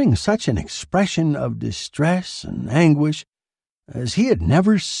 and wearing such an expression of distress and anguish as he had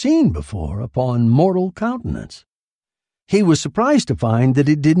never seen before upon mortal countenance. He was surprised to find that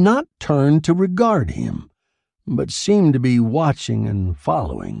it did not turn to regard him, but seemed to be watching and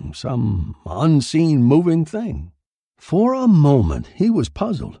following some unseen moving thing. For a moment he was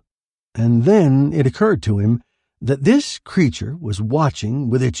puzzled, and then it occurred to him that this creature was watching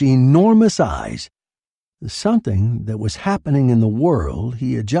with its enormous eyes something that was happening in the world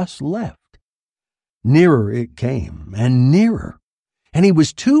he had just left. Nearer it came, and nearer, and he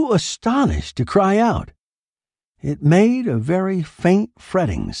was too astonished to cry out. It made a very faint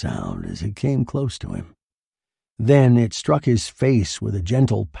fretting sound as it came close to him. Then it struck his face with a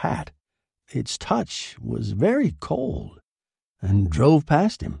gentle pat. Its touch was very cold, and drove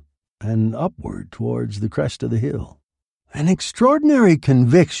past him and upward towards the crest of the hill. An extraordinary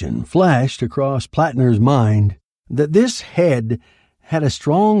conviction flashed across Plattner's mind that this head had a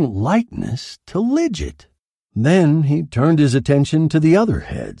strong likeness to Lidget. Then he turned his attention to the other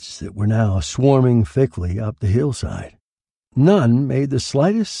heads that were now swarming thickly up the hillside. None made the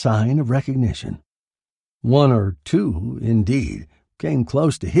slightest sign of recognition. One or two, indeed, came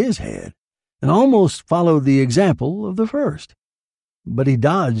close to his head and almost followed the example of the first, but he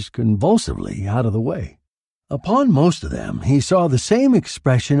dodged convulsively out of the way. Upon most of them he saw the same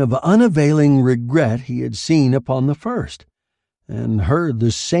expression of unavailing regret he had seen upon the first, and heard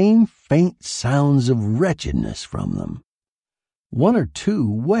the same faint sounds of wretchedness from them. One or two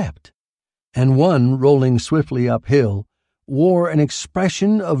wept, and one, rolling swiftly uphill, wore an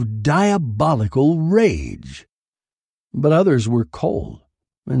expression of diabolical rage. But others were cold,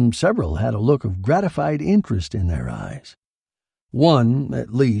 and several had a look of gratified interest in their eyes. One,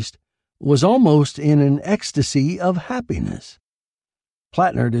 at least, was almost in an ecstasy of happiness.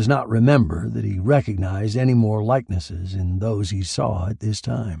 Plattner does not remember that he recognized any more likenesses in those he saw at this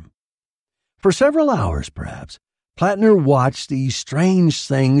time. For several hours, perhaps, Plattner watched these strange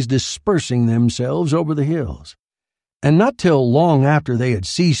things dispersing themselves over the hills, and not till long after they had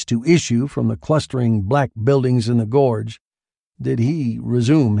ceased to issue from the clustering black buildings in the gorge did he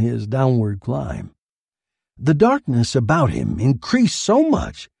resume his downward climb. The darkness about him increased so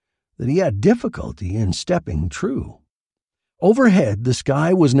much that he had difficulty in stepping true. Overhead the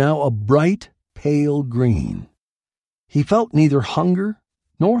sky was now a bright, pale green. He felt neither hunger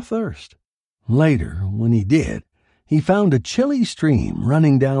nor thirst. Later, when he did, he found a chilly stream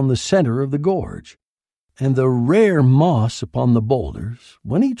running down the center of the gorge, and the rare moss upon the boulders,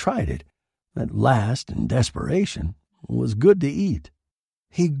 when he tried it, at last in desperation, was good to eat.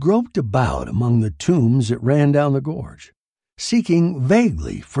 He groped about among the tombs that ran down the gorge, seeking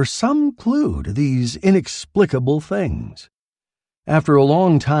vaguely for some clue to these inexplicable things. After a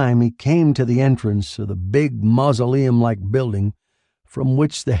long time he came to the entrance of the big mausoleum-like building from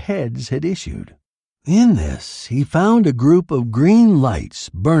which the heads had issued. In this he found a group of green lights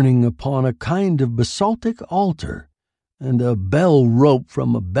burning upon a kind of basaltic altar, and a bell rope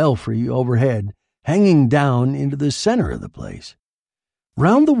from a belfry overhead hanging down into the center of the place.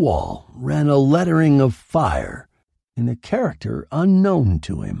 Round the wall ran a lettering of fire in a character unknown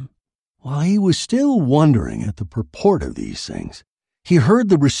to him. While he was still wondering at the purport of these things, he heard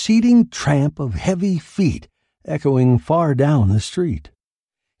the receding tramp of heavy feet echoing far down the street.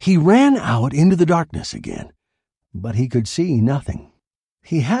 He ran out into the darkness again, but he could see nothing.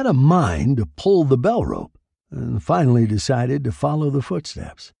 He had a mind to pull the bell rope, and finally decided to follow the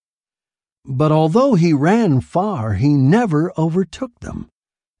footsteps. But although he ran far, he never overtook them,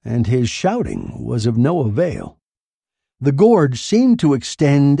 and his shouting was of no avail. The gorge seemed to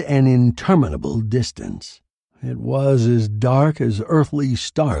extend an interminable distance. It was as dark as earthly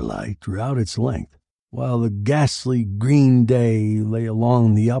starlight throughout its length, while the ghastly green day lay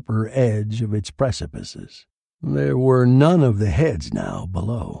along the upper edge of its precipices. There were none of the heads now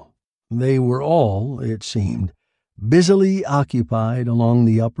below. They were all, it seemed, busily occupied along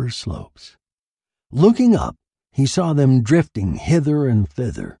the upper slopes. Looking up, he saw them drifting hither and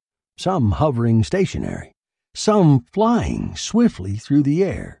thither, some hovering stationary, some flying swiftly through the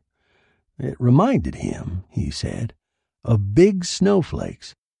air. It reminded him, he said, of big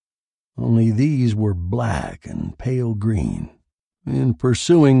snowflakes, only these were black and pale green. In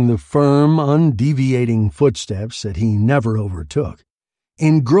pursuing the firm, undeviating footsteps that he never overtook,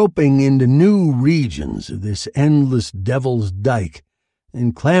 in groping into new regions of this endless devil's dyke,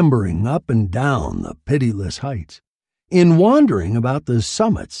 in clambering up and down the pitiless heights, in wandering about the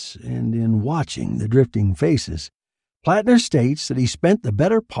summits and in watching the drifting faces, Plattner states that he spent the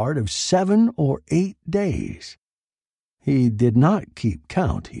better part of 7 or 8 days. He did not keep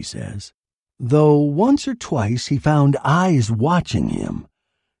count, he says, though once or twice he found eyes watching him.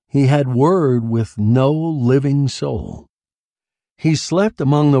 He had word with no living soul. He slept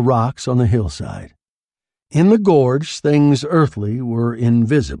among the rocks on the hillside. In the gorge, things earthly were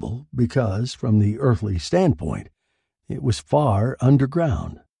invisible because, from the earthly standpoint, it was far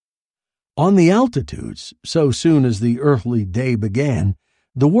underground. On the altitudes, so soon as the earthly day began,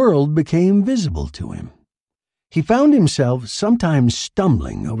 the world became visible to him. He found himself sometimes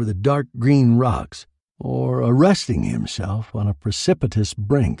stumbling over the dark green rocks, or arresting himself on a precipitous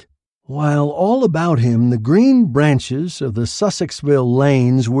brink, while all about him the green branches of the Sussexville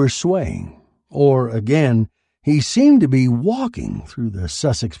lanes were swaying, or, again, he seemed to be walking through the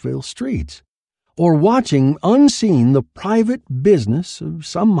Sussexville streets, or watching unseen the private business of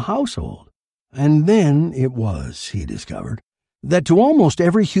some household. And then it was, he discovered, that to almost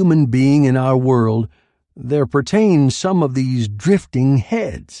every human being in our world there pertained some of these drifting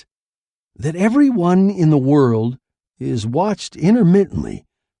heads, that everyone in the world is watched intermittently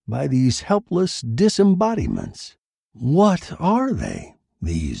by these helpless disembodiments. What are they,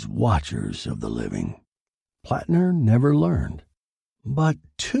 these watchers of the living? Plattner never learned. But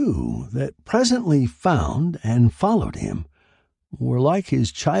 2 that presently found and followed him were like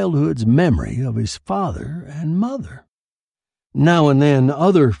his childhood's memory of his father and mother. Now and then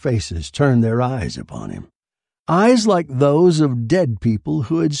other faces turned their eyes upon him, eyes like those of dead people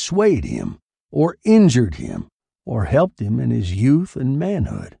who had swayed him, or injured him, or helped him in his youth and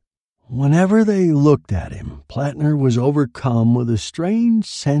manhood. Whenever they looked at him, Plattner was overcome with a strange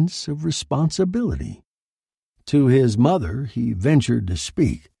sense of responsibility. To his mother he ventured to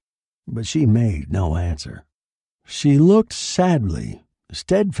speak, but she made no answer. She looked sadly,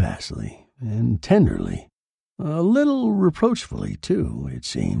 steadfastly, and tenderly, a little reproachfully, too, it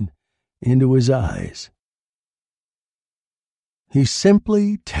seemed, into his eyes. He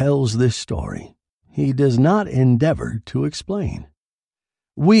simply tells this story. He does not endeavor to explain.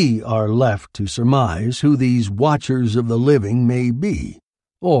 We are left to surmise who these watchers of the living may be,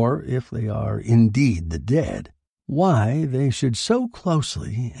 or, if they are indeed the dead, why they should so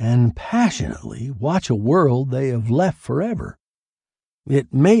closely and passionately watch a world they have left forever.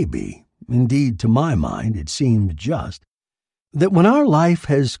 It may be, indeed to my mind it seems just, that when our life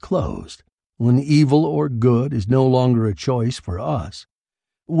has closed, when evil or good is no longer a choice for us,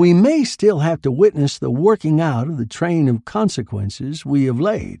 we may still have to witness the working out of the train of consequences we have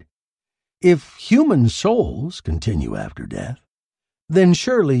laid. If human souls continue after death, then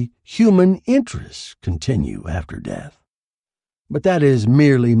surely human interests continue after death. But that is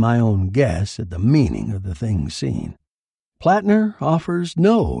merely my own guess at the meaning of the things seen. Plattner offers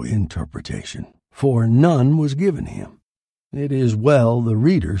no interpretation, for none was given him. It is well the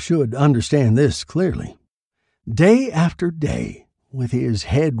reader should understand this clearly. Day after day, with his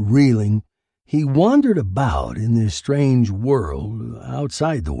head reeling, he wandered about in this strange world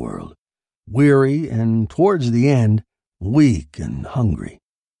outside the world, weary and, towards the end, weak and hungry.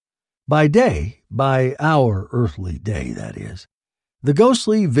 By day, by our earthly day, that is, the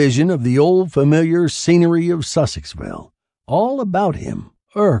ghostly vision of the old familiar scenery of Sussexville, all about him,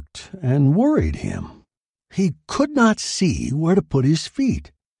 irked and worried him. He could not see where to put his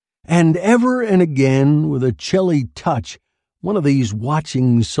feet, and ever and again, with a chilly touch, one of these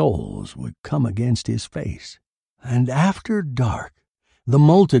watching souls would come against his face. And after dark, The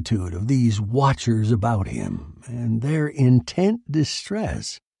multitude of these watchers about him and their intent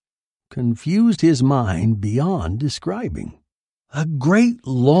distress confused his mind beyond describing. A great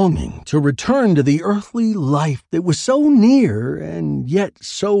longing to return to the earthly life that was so near and yet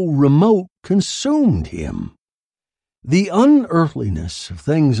so remote consumed him. The unearthliness of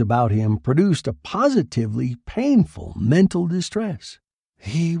things about him produced a positively painful mental distress.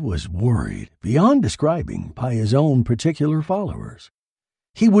 He was worried beyond describing by his own particular followers.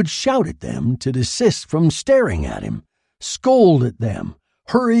 He would shout at them to desist from staring at him, scold at them,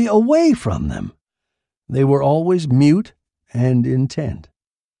 hurry away from them. They were always mute and intent.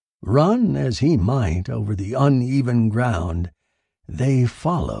 Run as he might over the uneven ground, they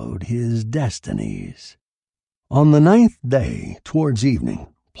followed his destinies. On the 9th day, towards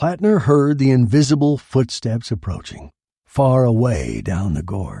evening, Plattner heard the invisible footsteps approaching, far away down the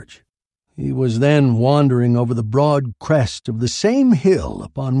gorge. He was then wandering over the broad crest of the same hill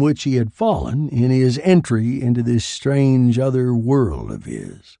upon which he had fallen in his entry into this strange other world of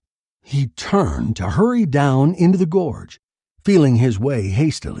his. He turned to hurry down into the gorge, feeling his way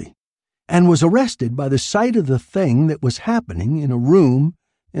hastily, and was arrested by the sight of the thing that was happening in a room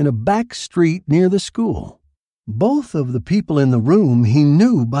in a back street near the school. Both of the people in the room he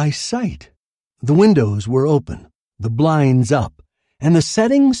knew by sight. The windows were open, the blinds up, and the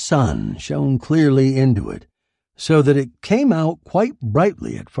setting sun shone clearly into it, so that it came out quite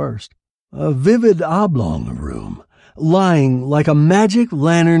brightly at first. A vivid oblong room, lying like a magic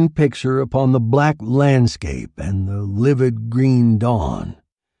lantern picture upon the black landscape and the livid green dawn.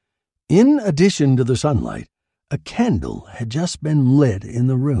 In addition to the sunlight, a candle had just been lit in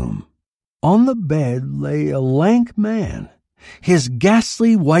the room. On the bed lay a lank man, his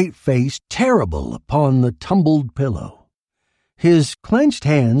ghastly white face terrible upon the tumbled pillow. His clenched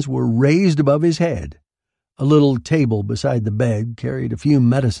hands were raised above his head. A little table beside the bed carried a few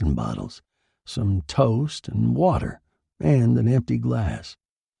medicine bottles, some toast and water, and an empty glass.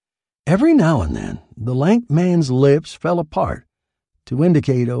 Every now and then the lank man's lips fell apart to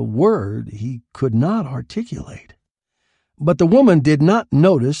indicate a word he could not articulate. But the woman did not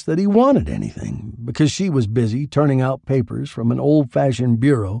notice that he wanted anything, because she was busy turning out papers from an old-fashioned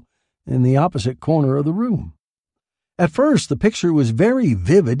bureau in the opposite corner of the room. At first the picture was very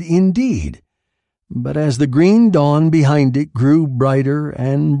vivid indeed, but as the green dawn behind it grew brighter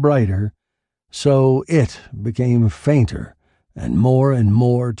and brighter, so it became fainter and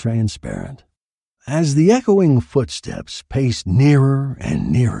more transparent. As the echoing footsteps paced nearer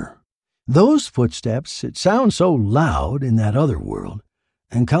and nearer, those footsteps that sound so loud in that other world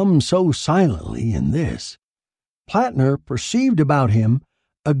and come so silently in this, Plattner perceived about him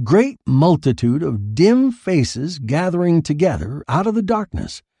a great multitude of dim faces gathering together out of the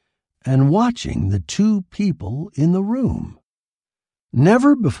darkness and watching the two people in the room.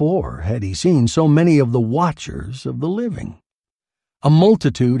 Never before had he seen so many of the watchers of the living. A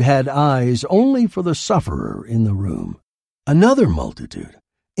multitude had eyes only for the sufferer in the room. Another multitude,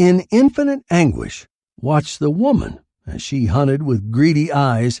 in infinite anguish, watched the woman as she hunted with greedy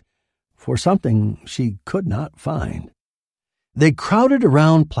eyes for something she could not find. They crowded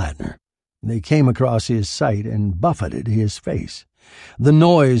around Plattner. They came across his sight and buffeted his face. The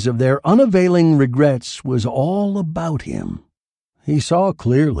noise of their unavailing regrets was all about him. He saw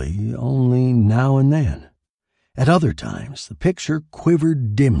clearly only now and then. At other times the picture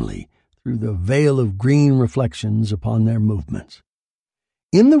quivered dimly through the veil of green reflections upon their movements.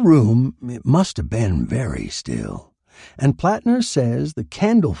 In the room it must have been very still, and Plattner says the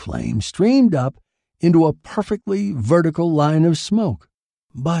candle flame streamed up into a perfectly vertical line of smoke.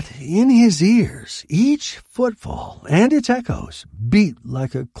 But in his ears each footfall and its echoes beat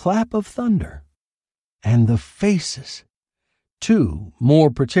like a clap of thunder. And the faces, two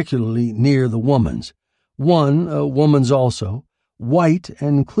more particularly near the woman's, one a woman's also, white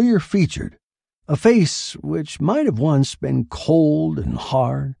and clear-featured, a face which might have once been cold and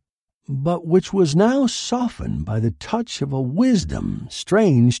hard, but which was now softened by the touch of a wisdom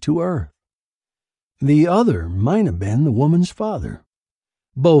strange to earth. The other might have been the woman's father.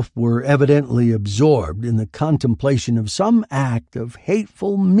 Both were evidently absorbed in the contemplation of some act of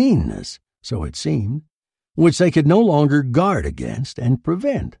hateful meanness, so it seemed, which they could no longer guard against and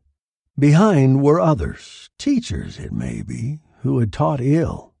prevent. Behind were others, teachers it may be, who had taught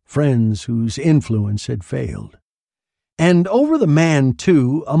ill, friends whose influence had failed. And over the man,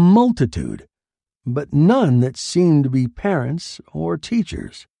 too, a multitude, but none that seemed to be parents or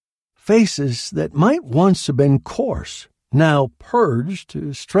teachers. Faces that might once have been coarse, now purged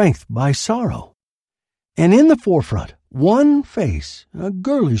to strength by sorrow. And in the forefront, one face, a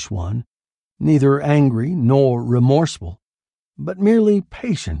girlish one, neither angry nor remorseful, but merely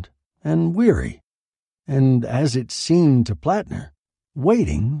patient and weary, and, as it seemed to Plattner,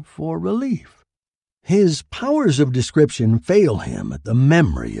 waiting for relief. His powers of description fail him at the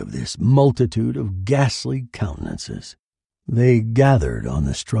memory of this multitude of ghastly countenances. They gathered on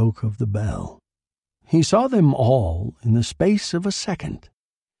the stroke of the bell. He saw them all in the space of a second.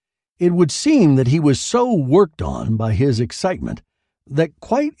 It would seem that he was so worked on by his excitement that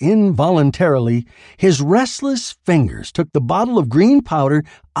quite involuntarily his restless fingers took the bottle of green powder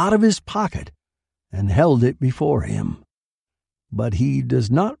out of his pocket and held it before him. But he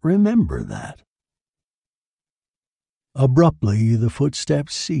does not remember that. Abruptly the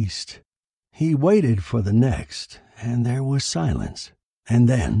footsteps ceased. He waited for the next, and there was silence. And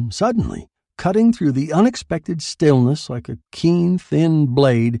then, suddenly, cutting through the unexpected stillness like a keen, thin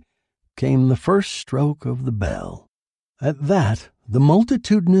blade, came the first stroke of the bell. At that, the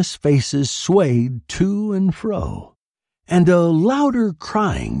multitudinous faces swayed to and fro, and a louder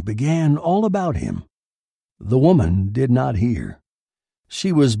crying began all about him. The woman did not hear.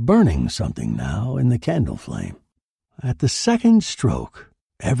 She was burning something now in the candle flame. At the second stroke,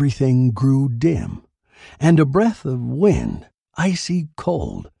 everything grew dim, and a breath of wind, icy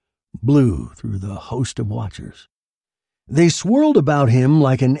cold, blew through the host of watchers. They swirled about him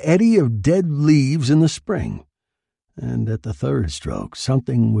like an eddy of dead leaves in the spring, and at the third stroke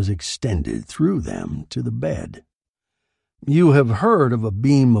something was extended through them to the bed. You have heard of a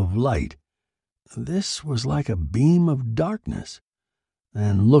beam of light. This was like a beam of darkness,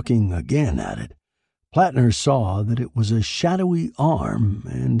 and looking again at it, Plattner saw that it was a shadowy arm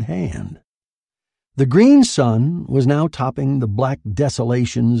and hand. The green sun was now topping the black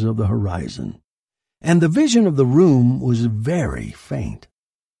desolations of the horizon, and the vision of the room was very faint.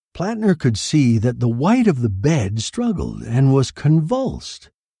 Plattner could see that the white of the bed struggled and was convulsed,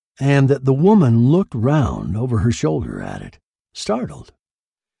 and that the woman looked round over her shoulder at it, startled.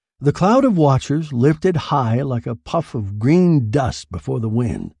 The cloud of watchers lifted high like a puff of green dust before the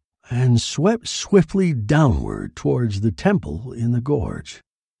wind, and swept swiftly downward towards the temple in the gorge.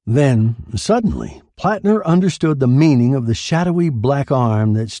 Then, suddenly, Plattner understood the meaning of the shadowy black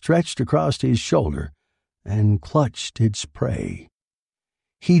arm that stretched across his shoulder and clutched its prey.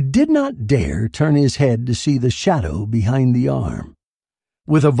 He did not dare turn his head to see the shadow behind the arm.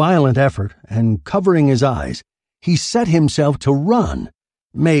 With a violent effort, and covering his eyes, he set himself to run,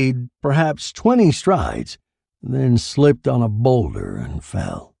 made perhaps 20 strides, then slipped on a boulder and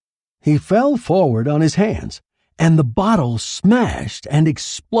fell. He fell forward on his hands, and the bottle smashed and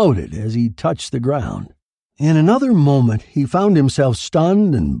exploded as he touched the ground. In another moment he found himself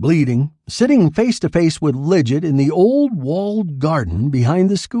stunned and bleeding, sitting face to face with Lidget in the old walled garden behind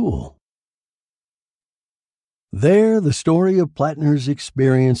the school. There the story of Plattner's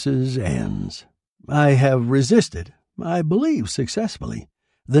experiences ends. I have resisted, I believe successfully,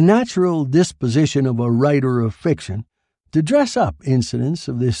 the natural disposition of a writer of fiction to dress up incidents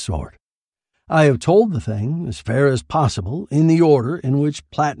of this sort. I have told the thing, as fair as possible, in the order in which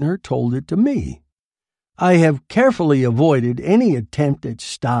Plattner told it to me. I have carefully avoided any attempt at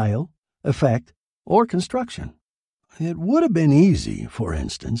style, effect, or construction. It would have been easy, for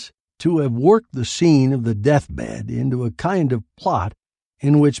instance, to have worked the scene of the deathbed into a kind of plot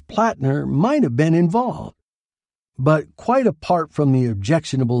in which Plattner might have been involved. But quite apart from the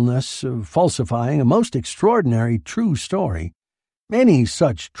objectionableness of falsifying a most extraordinary true story, any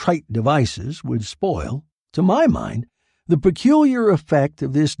such trite devices would spoil, to my mind, the peculiar effect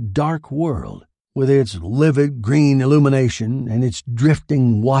of this dark world, with its livid green illumination and its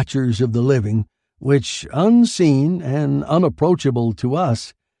drifting watchers of the living, which, unseen and unapproachable to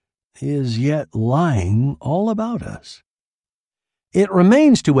us, is yet lying all about us. It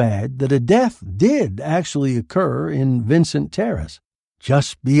remains to add that a death did actually occur in Vincent Terrace,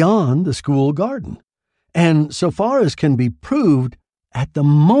 just beyond the school garden, and so far as can be proved, at the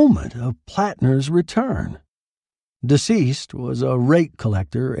moment of Plattner's return. Deceased was a rate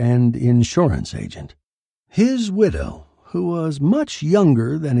collector and insurance agent. His widow, who was much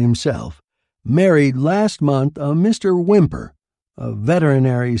younger than himself, married last month a Mr. Whymper, a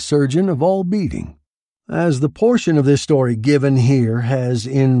veterinary surgeon of all beating. As the portion of this story given here has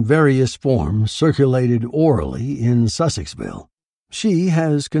in various forms circulated orally in Sussexville, she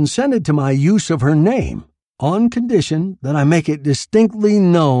has consented to my use of her name, on condition that I make it distinctly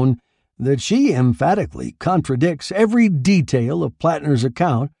known that she emphatically contradicts every detail of Plattner's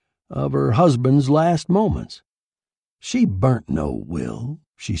account of her husband's last moments. She burnt no will,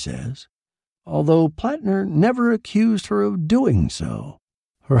 she says, although Plattner never accused her of doing so.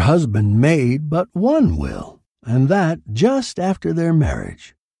 Her husband made but one will, and that just after their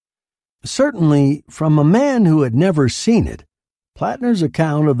marriage. Certainly, from a man who had never seen it, Plattner's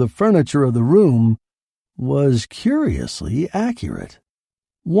account of the furniture of the room was curiously accurate.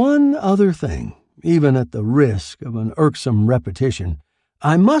 One other thing, even at the risk of an irksome repetition,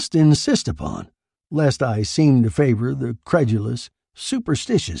 I must insist upon, lest I seem to favor the credulous,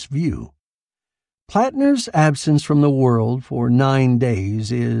 superstitious view. Plattner's absence from the world for 9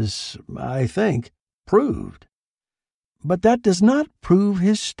 days is, I think, proved. But that does not prove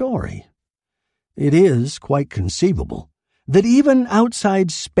his story. It is quite conceivable that even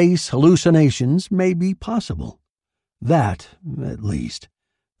outside space hallucinations may be possible. That, at least,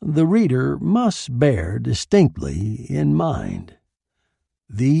 the reader must bear distinctly in mind.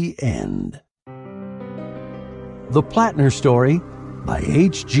 The end. The Plattner Story by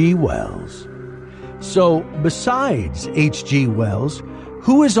H.G. Wells. So, besides H.G. Wells,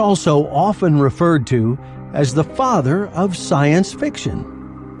 who is also often referred to as the father of science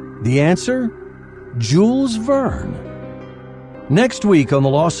fiction? The answer? Jules Verne. Next week on the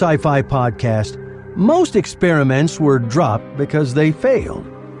Lost Sci-Fi Podcast, most experiments were dropped because they failed,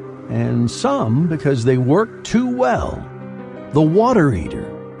 and some because they worked too well. The Water Eater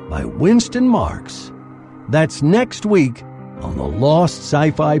by Winston Marks. That's next week on the Lost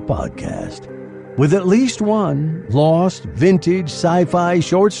Sci-Fi Podcast, with at least one lost vintage sci-fi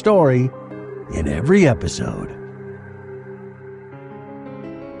short story in every episode.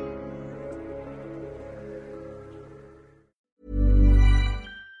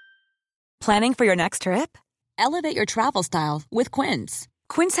 Planning for your next trip? Elevate your travel style with Quince.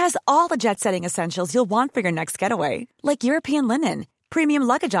 Quince has all the jet-setting essentials you'll want for your next getaway, like European linen, premium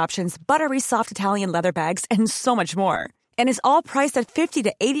luggage options, buttery soft Italian leather bags, and so much more. And is all priced at 50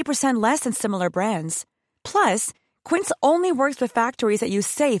 to 80% less than similar brands. Plus, Quince only works with factories that use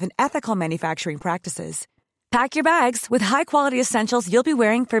safe and ethical manufacturing practices. Pack your bags with high-quality essentials you'll be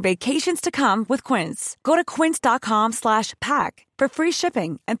wearing for vacations to come with Quince. Go to quince.com/pack for free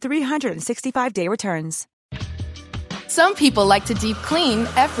shipping and 365-day returns. Some people like to deep clean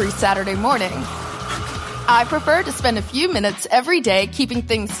every Saturday morning. I prefer to spend a few minutes every day keeping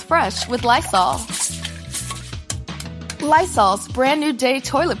things fresh with Lysol. Lysol's brand new Day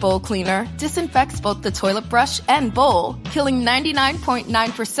Toilet Bowl Cleaner disinfects both the toilet brush and bowl, killing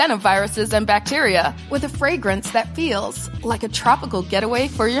 99.9% of viruses and bacteria with a fragrance that feels like a tropical getaway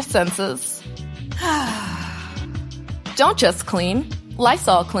for your senses. Don't just clean,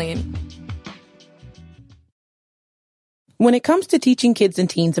 Lysol clean. When it comes to teaching kids and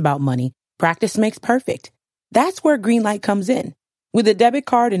teens about money, practice makes perfect. That's where Greenlight comes in. With a debit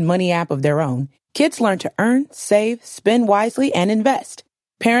card and money app of their own, kids learn to earn, save, spend wisely, and invest.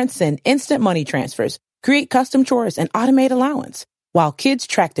 Parents send instant money transfers, create custom chores, and automate allowance, while kids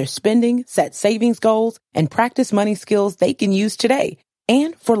track their spending, set savings goals, and practice money skills they can use today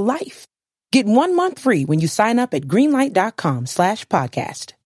and for life. Get 1 month free when you sign up at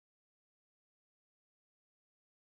greenlight.com/podcast.